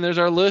go, man. There's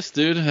our list,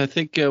 dude. I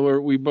think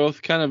we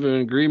both kind of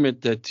in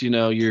agreement that,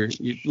 you're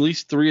at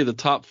least 3 of the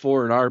top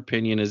 4, in our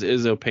opinion, is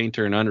Izzo,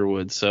 Painter, and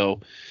Underwood.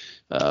 So,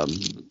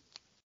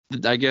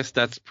 I guess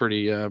that's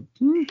pretty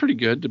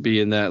good to be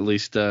in that, at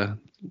least that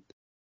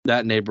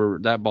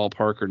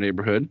ballpark or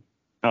neighborhood.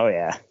 Oh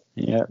yeah,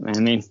 yeah. I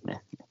mean,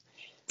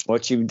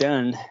 what you've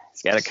done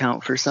has got to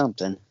count for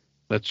something.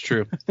 That's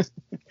true.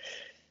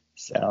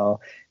 So,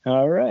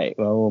 all right.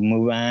 Well, we'll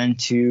move on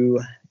to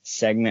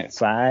segment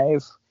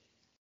 5.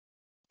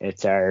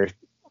 It's our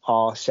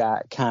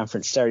all-shot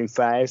conference starting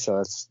 5, so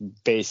it's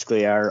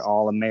basically our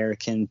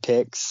all-American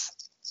picks.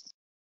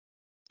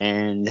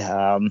 And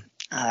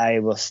I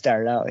will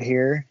start out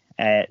here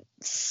at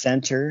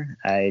center.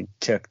 I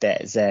took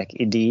that Zach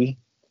Edey,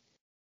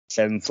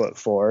 7'4",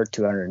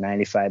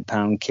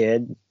 295-pound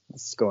kid,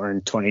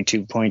 scoring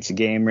 22 points a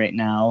game right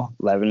now,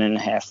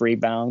 11.5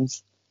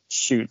 rebounds,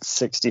 shoots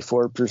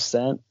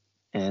 64%,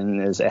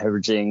 and is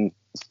averaging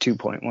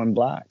 2.1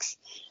 blocks.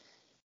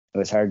 It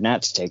was hard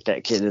not to take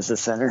that kid as a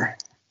center.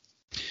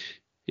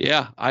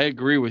 Yeah, I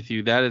agree with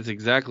you. That is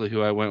exactly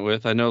who I went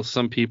with. I know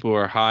some people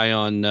are high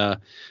on the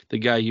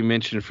guy you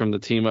mentioned from the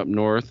team up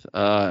north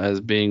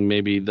as being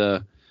maybe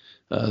the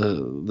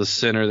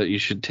center that you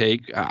should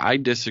take. I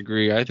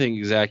disagree. I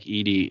think Zach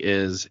Edey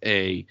is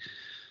a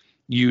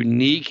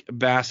unique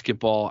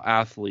basketball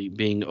athlete,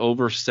 being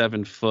over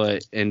 7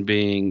 foot and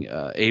being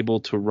able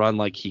to run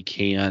like he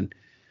can.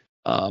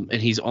 And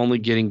he's only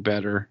getting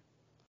better.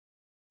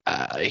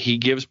 He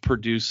gives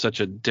Purdue such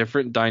a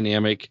different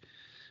dynamic.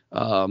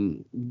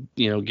 Given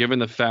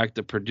the fact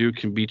that Purdue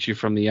can beat you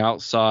from the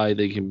outside,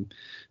 they can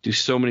do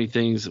so many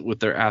things with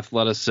their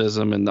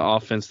athleticism and the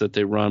offense that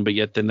they run, but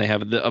yet then they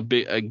have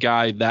a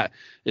guy that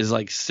is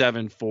like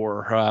 7'4",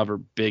 or however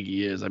big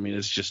he is. I mean,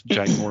 it's just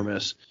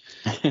ginormous.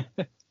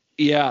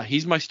 Yeah,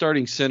 he's my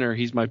starting center.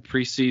 He's my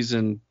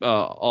preseason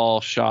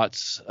all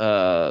shots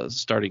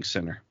starting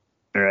center.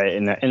 Right,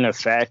 and the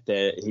fact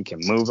that he can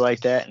move like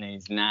that, and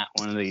he's not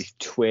one of these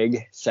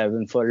twig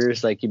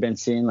 7-footers like you've been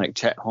seeing, like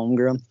Chet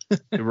Holmgren,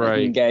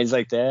 right? Guys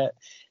like that.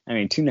 I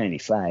mean,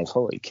 295.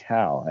 Holy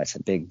cow, that's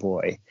a big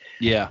boy.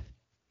 Yeah.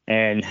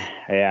 And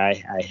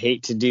I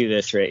hate to do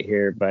this right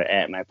here, but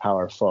at my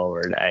power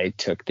forward, I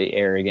took the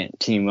arrogant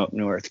team up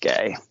north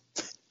guy.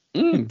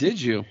 Did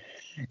you?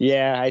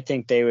 Yeah, I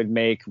think they would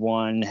make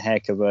one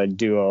heck of a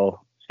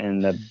duo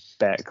in the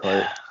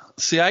backcourt.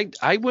 See,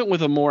 I went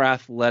with a more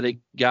athletic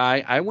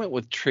guy. I went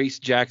with Trace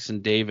Jackson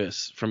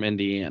Davis from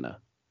Indiana.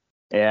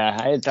 Yeah,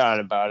 I had thought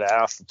about it.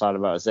 I also thought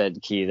about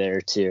Zed Key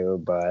there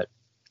too, but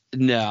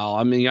no,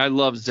 I mean, I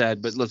love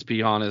Zed, but let's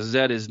be honest,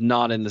 Zed is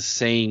not in the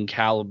same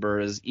caliber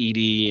as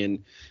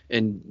Edey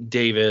and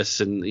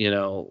Davis, and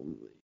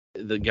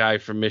the guy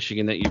from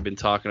Michigan that you've been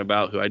talking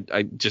about, who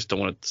I just don't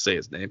want to say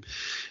his name.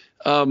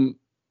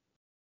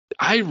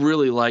 I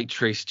really like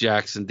Trace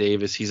Jackson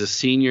Davis. He's a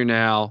senior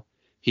now.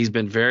 He's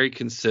been very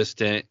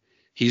consistent.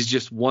 He's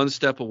just one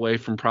step away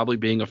from probably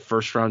being a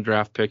first-round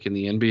draft pick in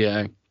the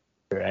NBA.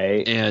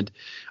 Right. And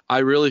I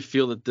really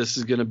feel that this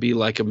is going to be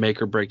like a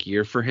make-or-break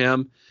year for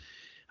him.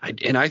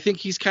 I think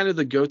he's kind of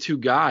the go-to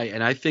guy,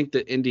 and I think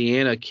that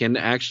Indiana can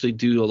actually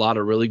do a lot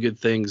of really good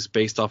things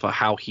based off of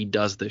how he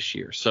does this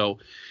year. So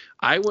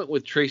I went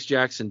with Trace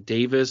Jackson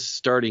Davis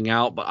starting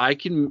out, but I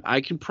can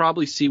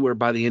probably see where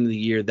by the end of the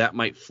year that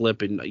might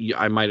flip, and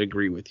I might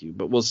agree with you,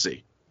 but we'll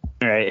see.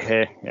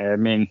 Right. I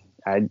mean,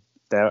 I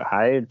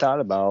had thought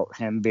about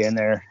him being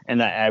there,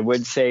 and I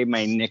would say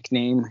my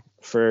nickname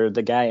for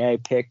the guy I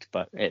picked,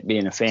 but it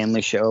being a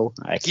family show,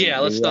 I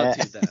can't let's do not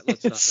that. do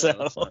that. Let's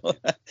not.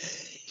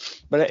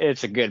 But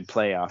it's a good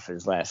play off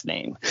his last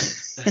name.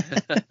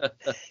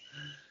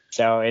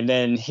 So, and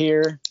then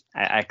here,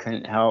 I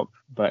couldn't help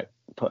but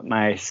put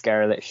my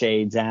Scarlet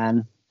Shades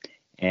on,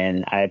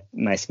 and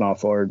my small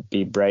forward would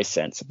be Bryce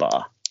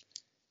Sensabaugh.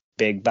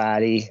 Big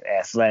body,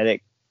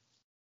 athletic,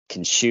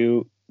 can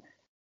shoot,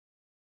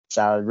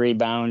 solid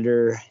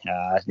rebounder.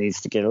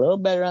 Needs to get a little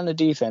better on the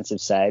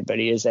defensive side, but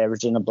he is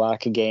averaging a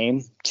block a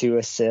game, 2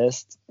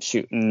 assists,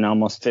 shooting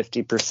almost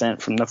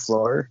 50% from the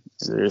floor.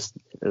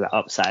 The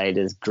upside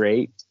is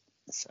great,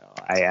 so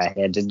I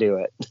had to do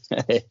it.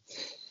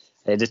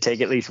 I had to take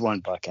at least one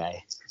Buckeye.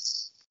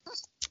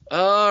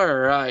 All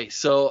right.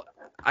 So,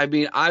 I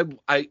mean, I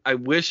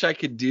wish I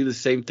could do the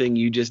same thing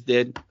you just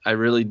did. I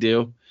really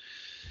do.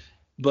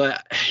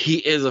 But he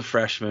is a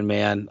freshman,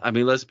 man. I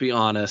mean, let's be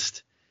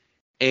honest.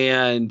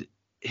 And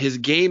his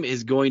game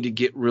is going to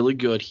get really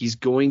good. He's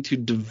going to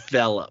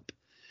develop.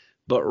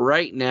 But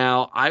right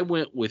now, I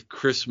went with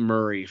Chris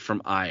Murray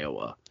from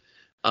Iowa,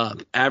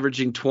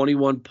 averaging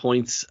 21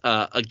 points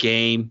a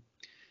game,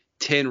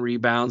 10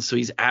 rebounds. So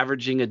he's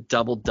averaging a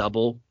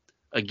double-double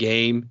a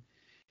game.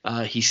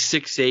 He's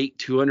 6'8",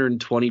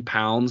 220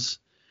 pounds,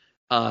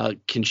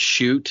 can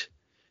shoot,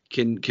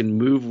 can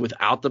move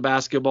without the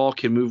basketball,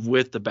 can move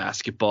with the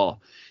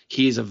basketball.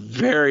 He's a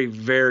very,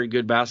 very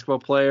good basketball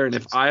player, and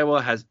if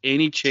Iowa has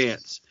any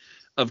chance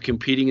of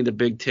competing in the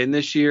Big Ten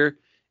this year,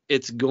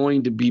 it's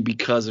going to be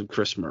because of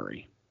Chris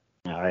Murray.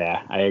 Oh,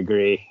 yeah, I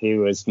agree. He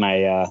was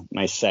my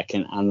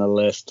second on the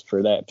list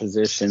for that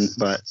position,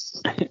 but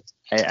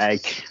I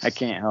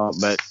can't help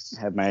but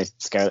have my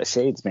Scarlet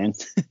Shades, man.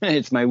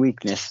 It's my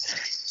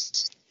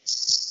weakness.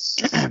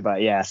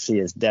 But, yes, he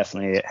is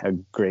definitely a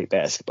great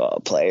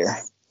basketball player.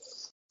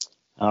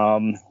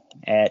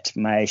 At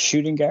my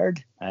shooting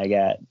guard, I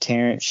got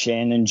Terrence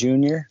Shannon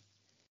Jr.,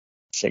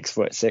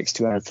 6'6",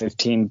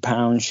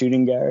 215-pound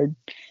shooting guard,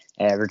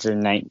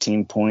 averaging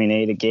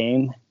 19.8 a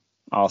game.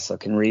 Also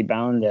can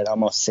rebound at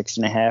almost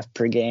 6.5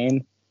 per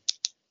game,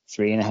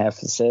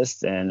 3.5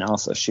 assists, and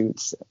also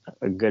shoots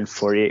a good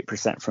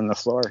 48% from the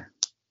floor.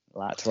 A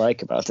lot to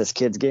like about this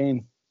kid's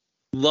game.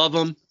 Love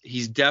him.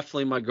 He's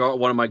definitely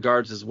one of my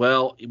guards as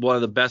well. One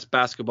of the best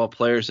basketball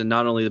players in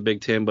not only the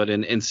Big Ten but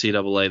in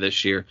NCAA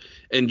this year.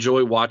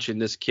 Enjoy watching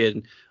this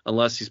kid.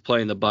 Unless he's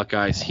playing the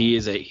Buckeyes, he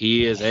is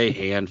a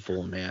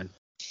handful, man.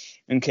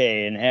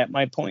 Okay, and at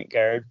my point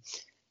guard,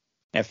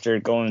 after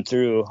going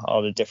through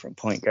all the different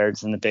point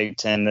guards in the Big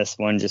Ten, this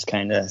one just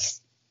kind of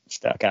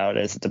stuck out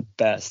as the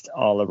best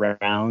all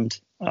around.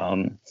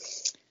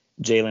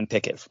 Jalen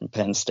Pickett from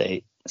Penn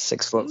State,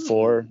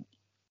 6'4",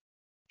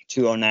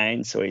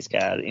 209, so he's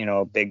got,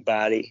 a big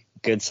body,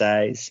 good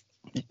size.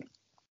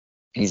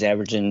 He's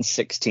averaging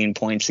 16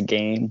 points a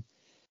game,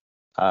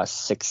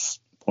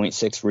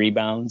 6.6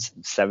 rebounds,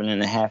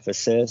 7.5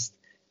 assists,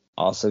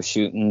 also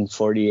shooting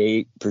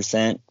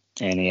 48%,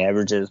 and he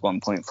averages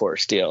 1.4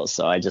 steals.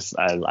 So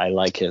I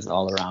like his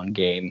all-around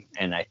game,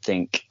 and I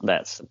think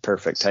that's the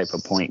perfect type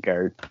of point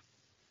guard.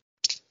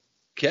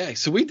 Okay,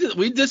 so we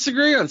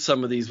disagree on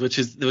some of these, which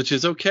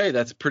is okay.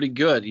 That's pretty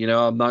good.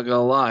 I'm not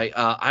gonna lie.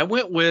 I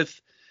went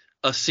with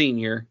a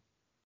senior,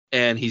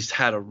 and he's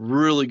had a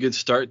really good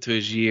start to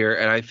his year,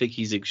 and I think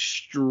he's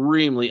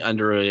extremely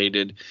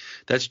underrated.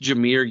 That's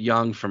Jahmir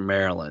Young from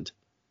Maryland.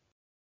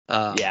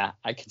 Yeah,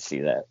 I can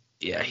see that.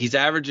 Yeah, he's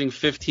averaging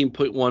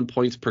 15.1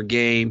 points per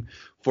game,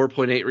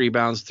 4.8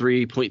 rebounds,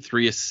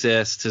 3.3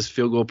 assists. His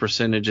field goal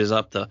percentage is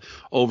up to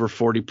over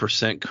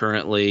 40%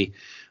 currently.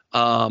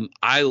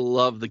 I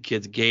love the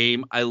kid's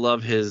game. I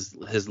love his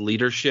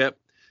leadership.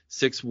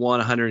 6'1",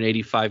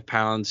 185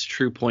 pounds,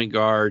 true point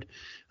guard.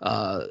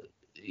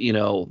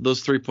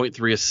 Those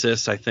 3.3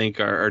 assists, I think,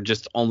 are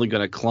just only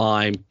going to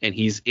climb, and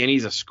he's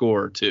a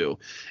scorer too.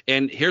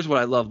 And here's what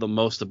I love the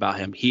most about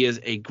him. He is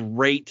a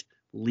great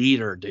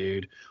leader,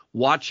 dude.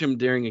 Watch him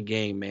during a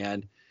game,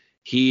 man.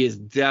 He is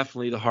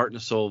definitely the heart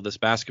and soul of this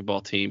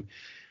basketball team.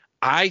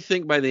 I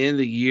think by the end of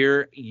the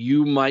year,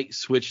 you might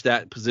switch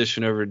that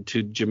position over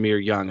to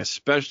Jahmir Young,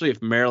 especially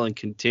if Maryland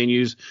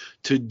continues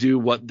to do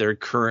what they're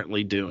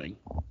currently doing.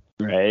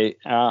 Right.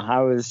 I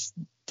was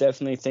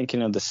definitely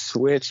thinking of the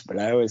switch, but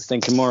I was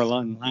thinking more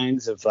along the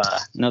lines of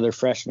another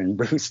freshman,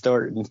 Bruce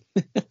Thornton.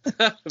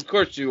 Of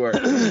course you were.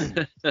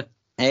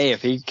 Hey,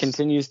 if he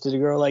continues to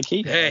grow like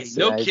he does,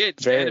 no kidding,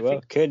 very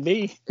well could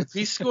be. If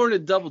he's scoring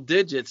in double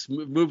digits,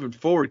 moving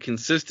forward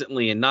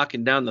consistently and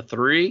knocking down the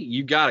three,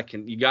 you gotta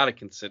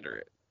consider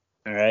it.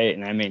 All right,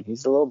 and I mean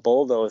he's a little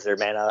bulldozer,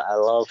 man. I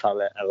love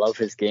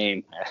his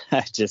game.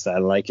 I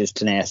like his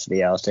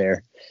tenacity out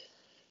there.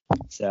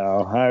 So,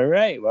 all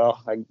right,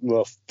 well,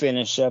 we'll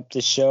finish up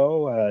the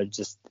show.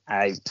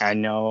 I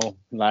know a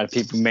lot of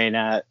people may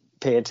not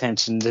pay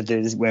attention to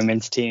these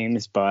women's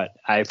teams, but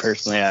I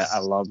personally I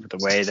love the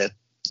way that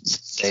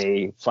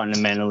they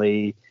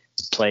fundamentally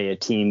play a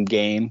team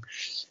game,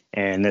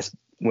 and this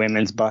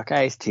women's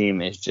Buckeyes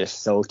team is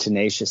just so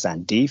tenacious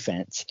on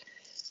defense.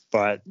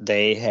 But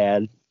they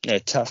had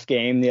a tough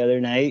game the other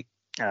night,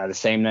 the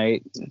same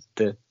night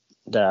the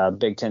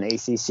Big Ten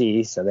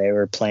ACC. So they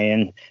were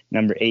playing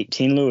number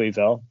 18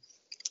 Louisville,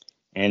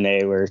 and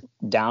they were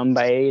down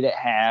by 8 at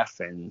half,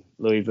 and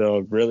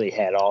Louisville really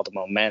had all the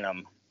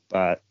momentum.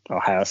 But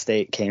Ohio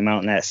State came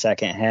out in that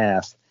second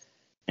half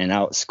and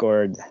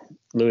outscored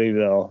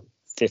Louisville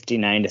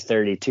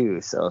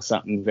 59-32. So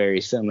something very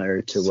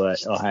similar to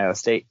what Ohio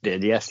State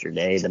did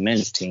yesterday, the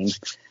men's team,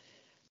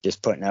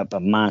 just putting up a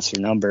monster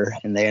number.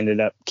 And they ended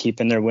up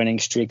keeping their winning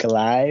streak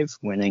alive,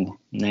 winning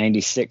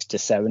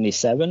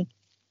 96-77.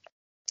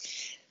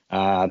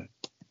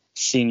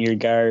 Senior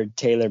guard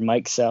Taylor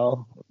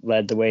Mikesell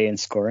led the way in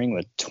scoring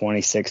with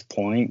 26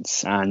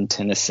 points on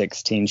 10 of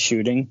 16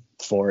 shooting,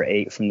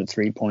 4-8 from the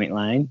 3-point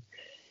line.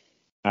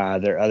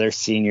 Their other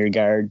senior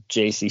guard,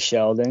 J.C.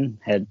 Sheldon,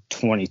 had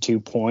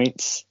 22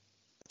 points,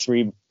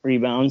 3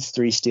 rebounds,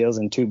 3 steals,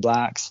 and 2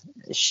 blocks.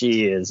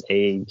 She is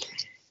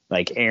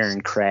like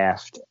Aaron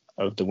Craft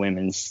of the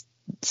women's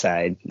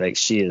side. Like,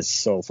 she is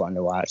so fun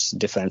to watch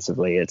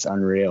defensively. It's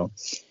unreal.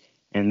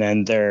 And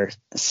then their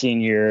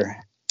senior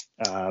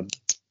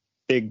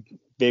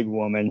big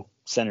woman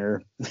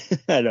center,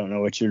 I don't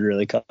know what you'd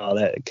really call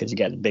that because you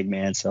got a big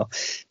man.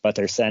 But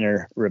their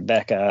center,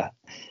 Rebecca,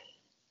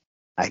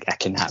 I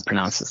cannot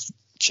pronounce this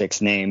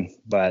chick's name,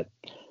 but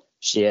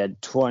she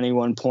had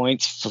 21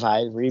 points,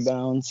 5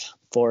 rebounds,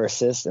 4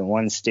 assists, and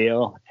 1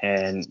 steal.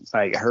 And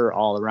like, her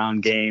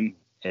all-around game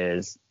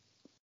is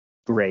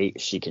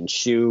great. She can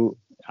shoot,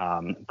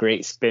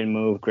 great spin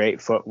move,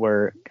 great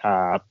footwork,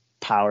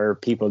 power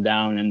people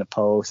down in the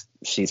post.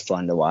 She's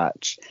fun to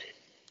watch.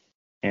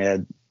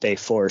 And they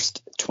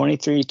forced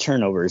 23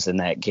 turnovers in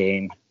that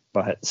game,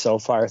 but so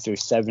far through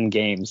 7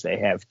 games, they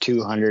have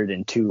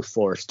 202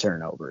 forced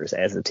turnovers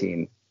as a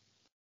team.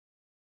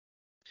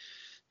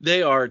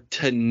 They are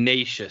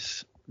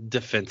tenacious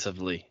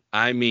defensively.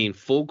 I mean,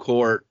 full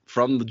court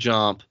from the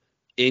jump,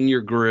 in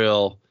your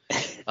grill.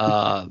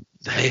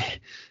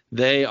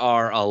 They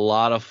are a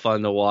lot of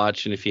fun to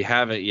watch, and if you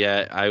haven't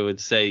yet, I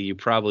would say you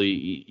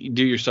probably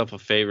do yourself a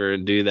favor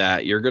and do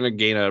that. You're going to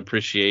gain an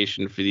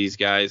appreciation for these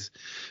guys,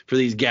 for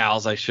these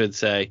gals, I should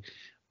say.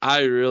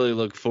 I really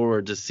look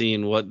forward to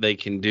seeing what they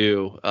can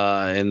do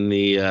in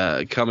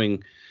the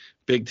coming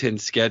Big Ten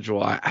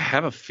schedule. I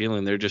have a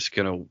feeling they're just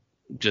going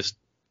to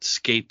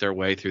skate their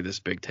way through this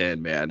Big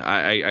Ten, man.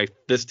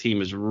 This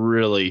team is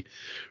really,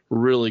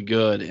 really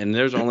good, and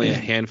there's only a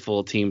handful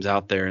of teams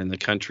out there in the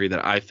country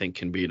that I think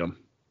can beat them.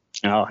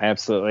 Oh,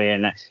 absolutely.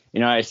 And,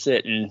 I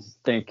sit and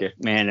think,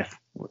 if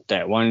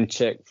that one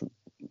chick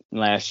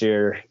last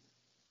year,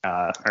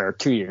 or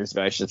 2 years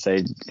ago, I should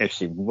say, if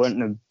she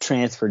wouldn't have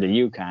transferred to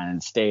UConn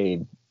and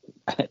stayed,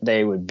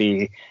 they would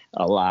be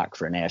a lock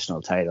for a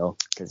national title.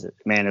 Because,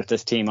 man, if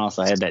this team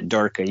also had that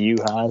Dorka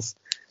Juhas,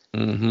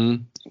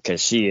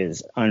 because she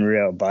is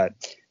unreal. But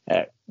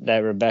that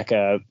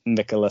Rebecca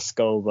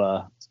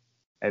Mikolaskova,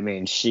 I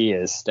mean, she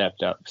has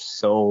stepped up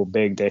so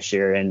big this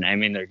year. And, I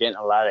mean, they're getting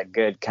a lot of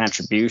good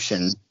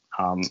contribution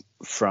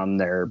from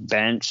their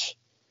bench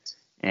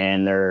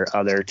and their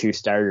other 2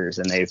 starters.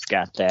 And they've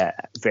got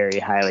that very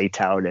highly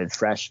touted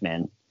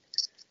freshman,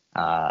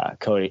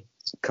 Cody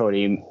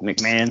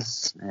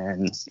McMahon.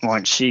 And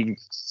once she,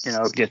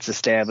 gets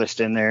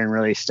established in there and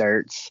really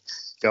starts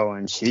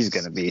going, she's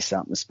going to be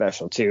something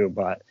special too.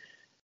 But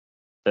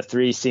the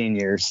 3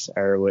 seniors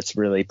are what's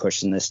really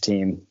pushing this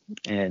team.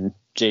 And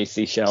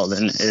J.C.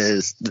 Sheldon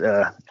is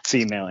the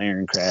female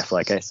Aaron Craft.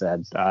 Like I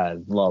said, I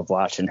love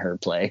watching her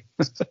play.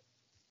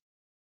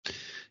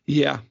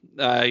 Yeah,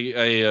 I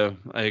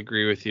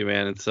agree with you,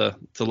 man. It's a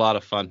lot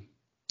of fun.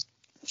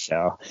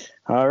 So,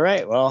 all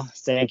right. Well,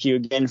 thank you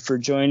again for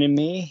joining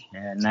me.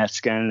 And that's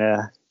going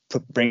to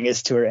bring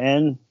us to our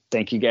end.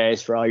 Thank you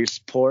guys for all your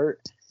support.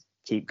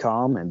 Keep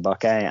calm and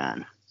Buckeye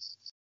on.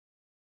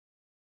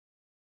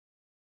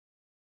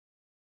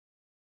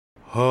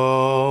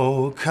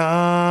 Oh,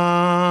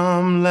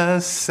 come,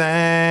 let's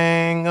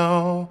sing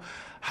Ohio's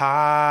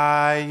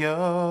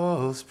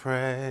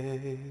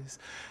praise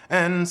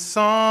and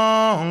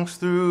songs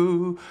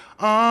through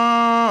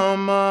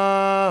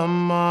alma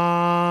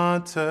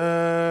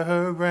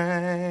mater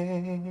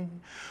reign,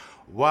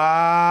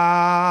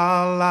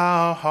 while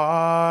our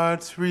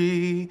hearts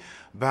rebounding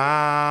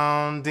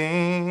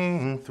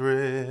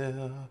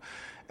thrill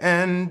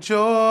and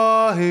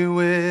joy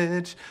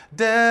which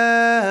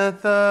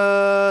death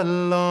alone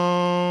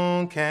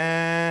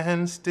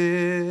can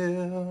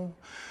still.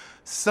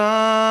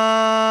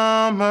 Summer's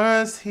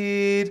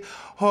heat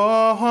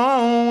or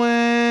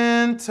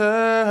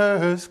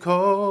winter's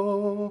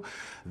cold,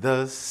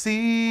 the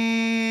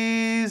seasons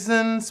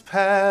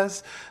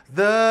pass,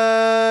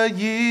 the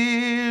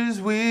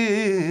years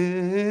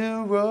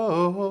will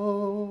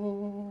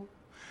roll.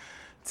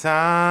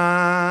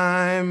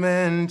 Time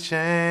and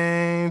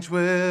change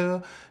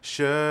will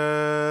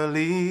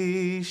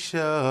surely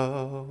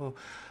show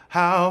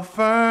how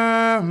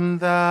firm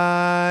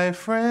thy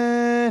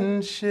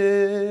friendship.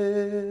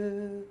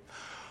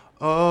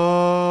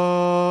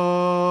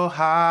 Oh,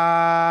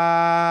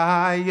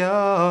 higher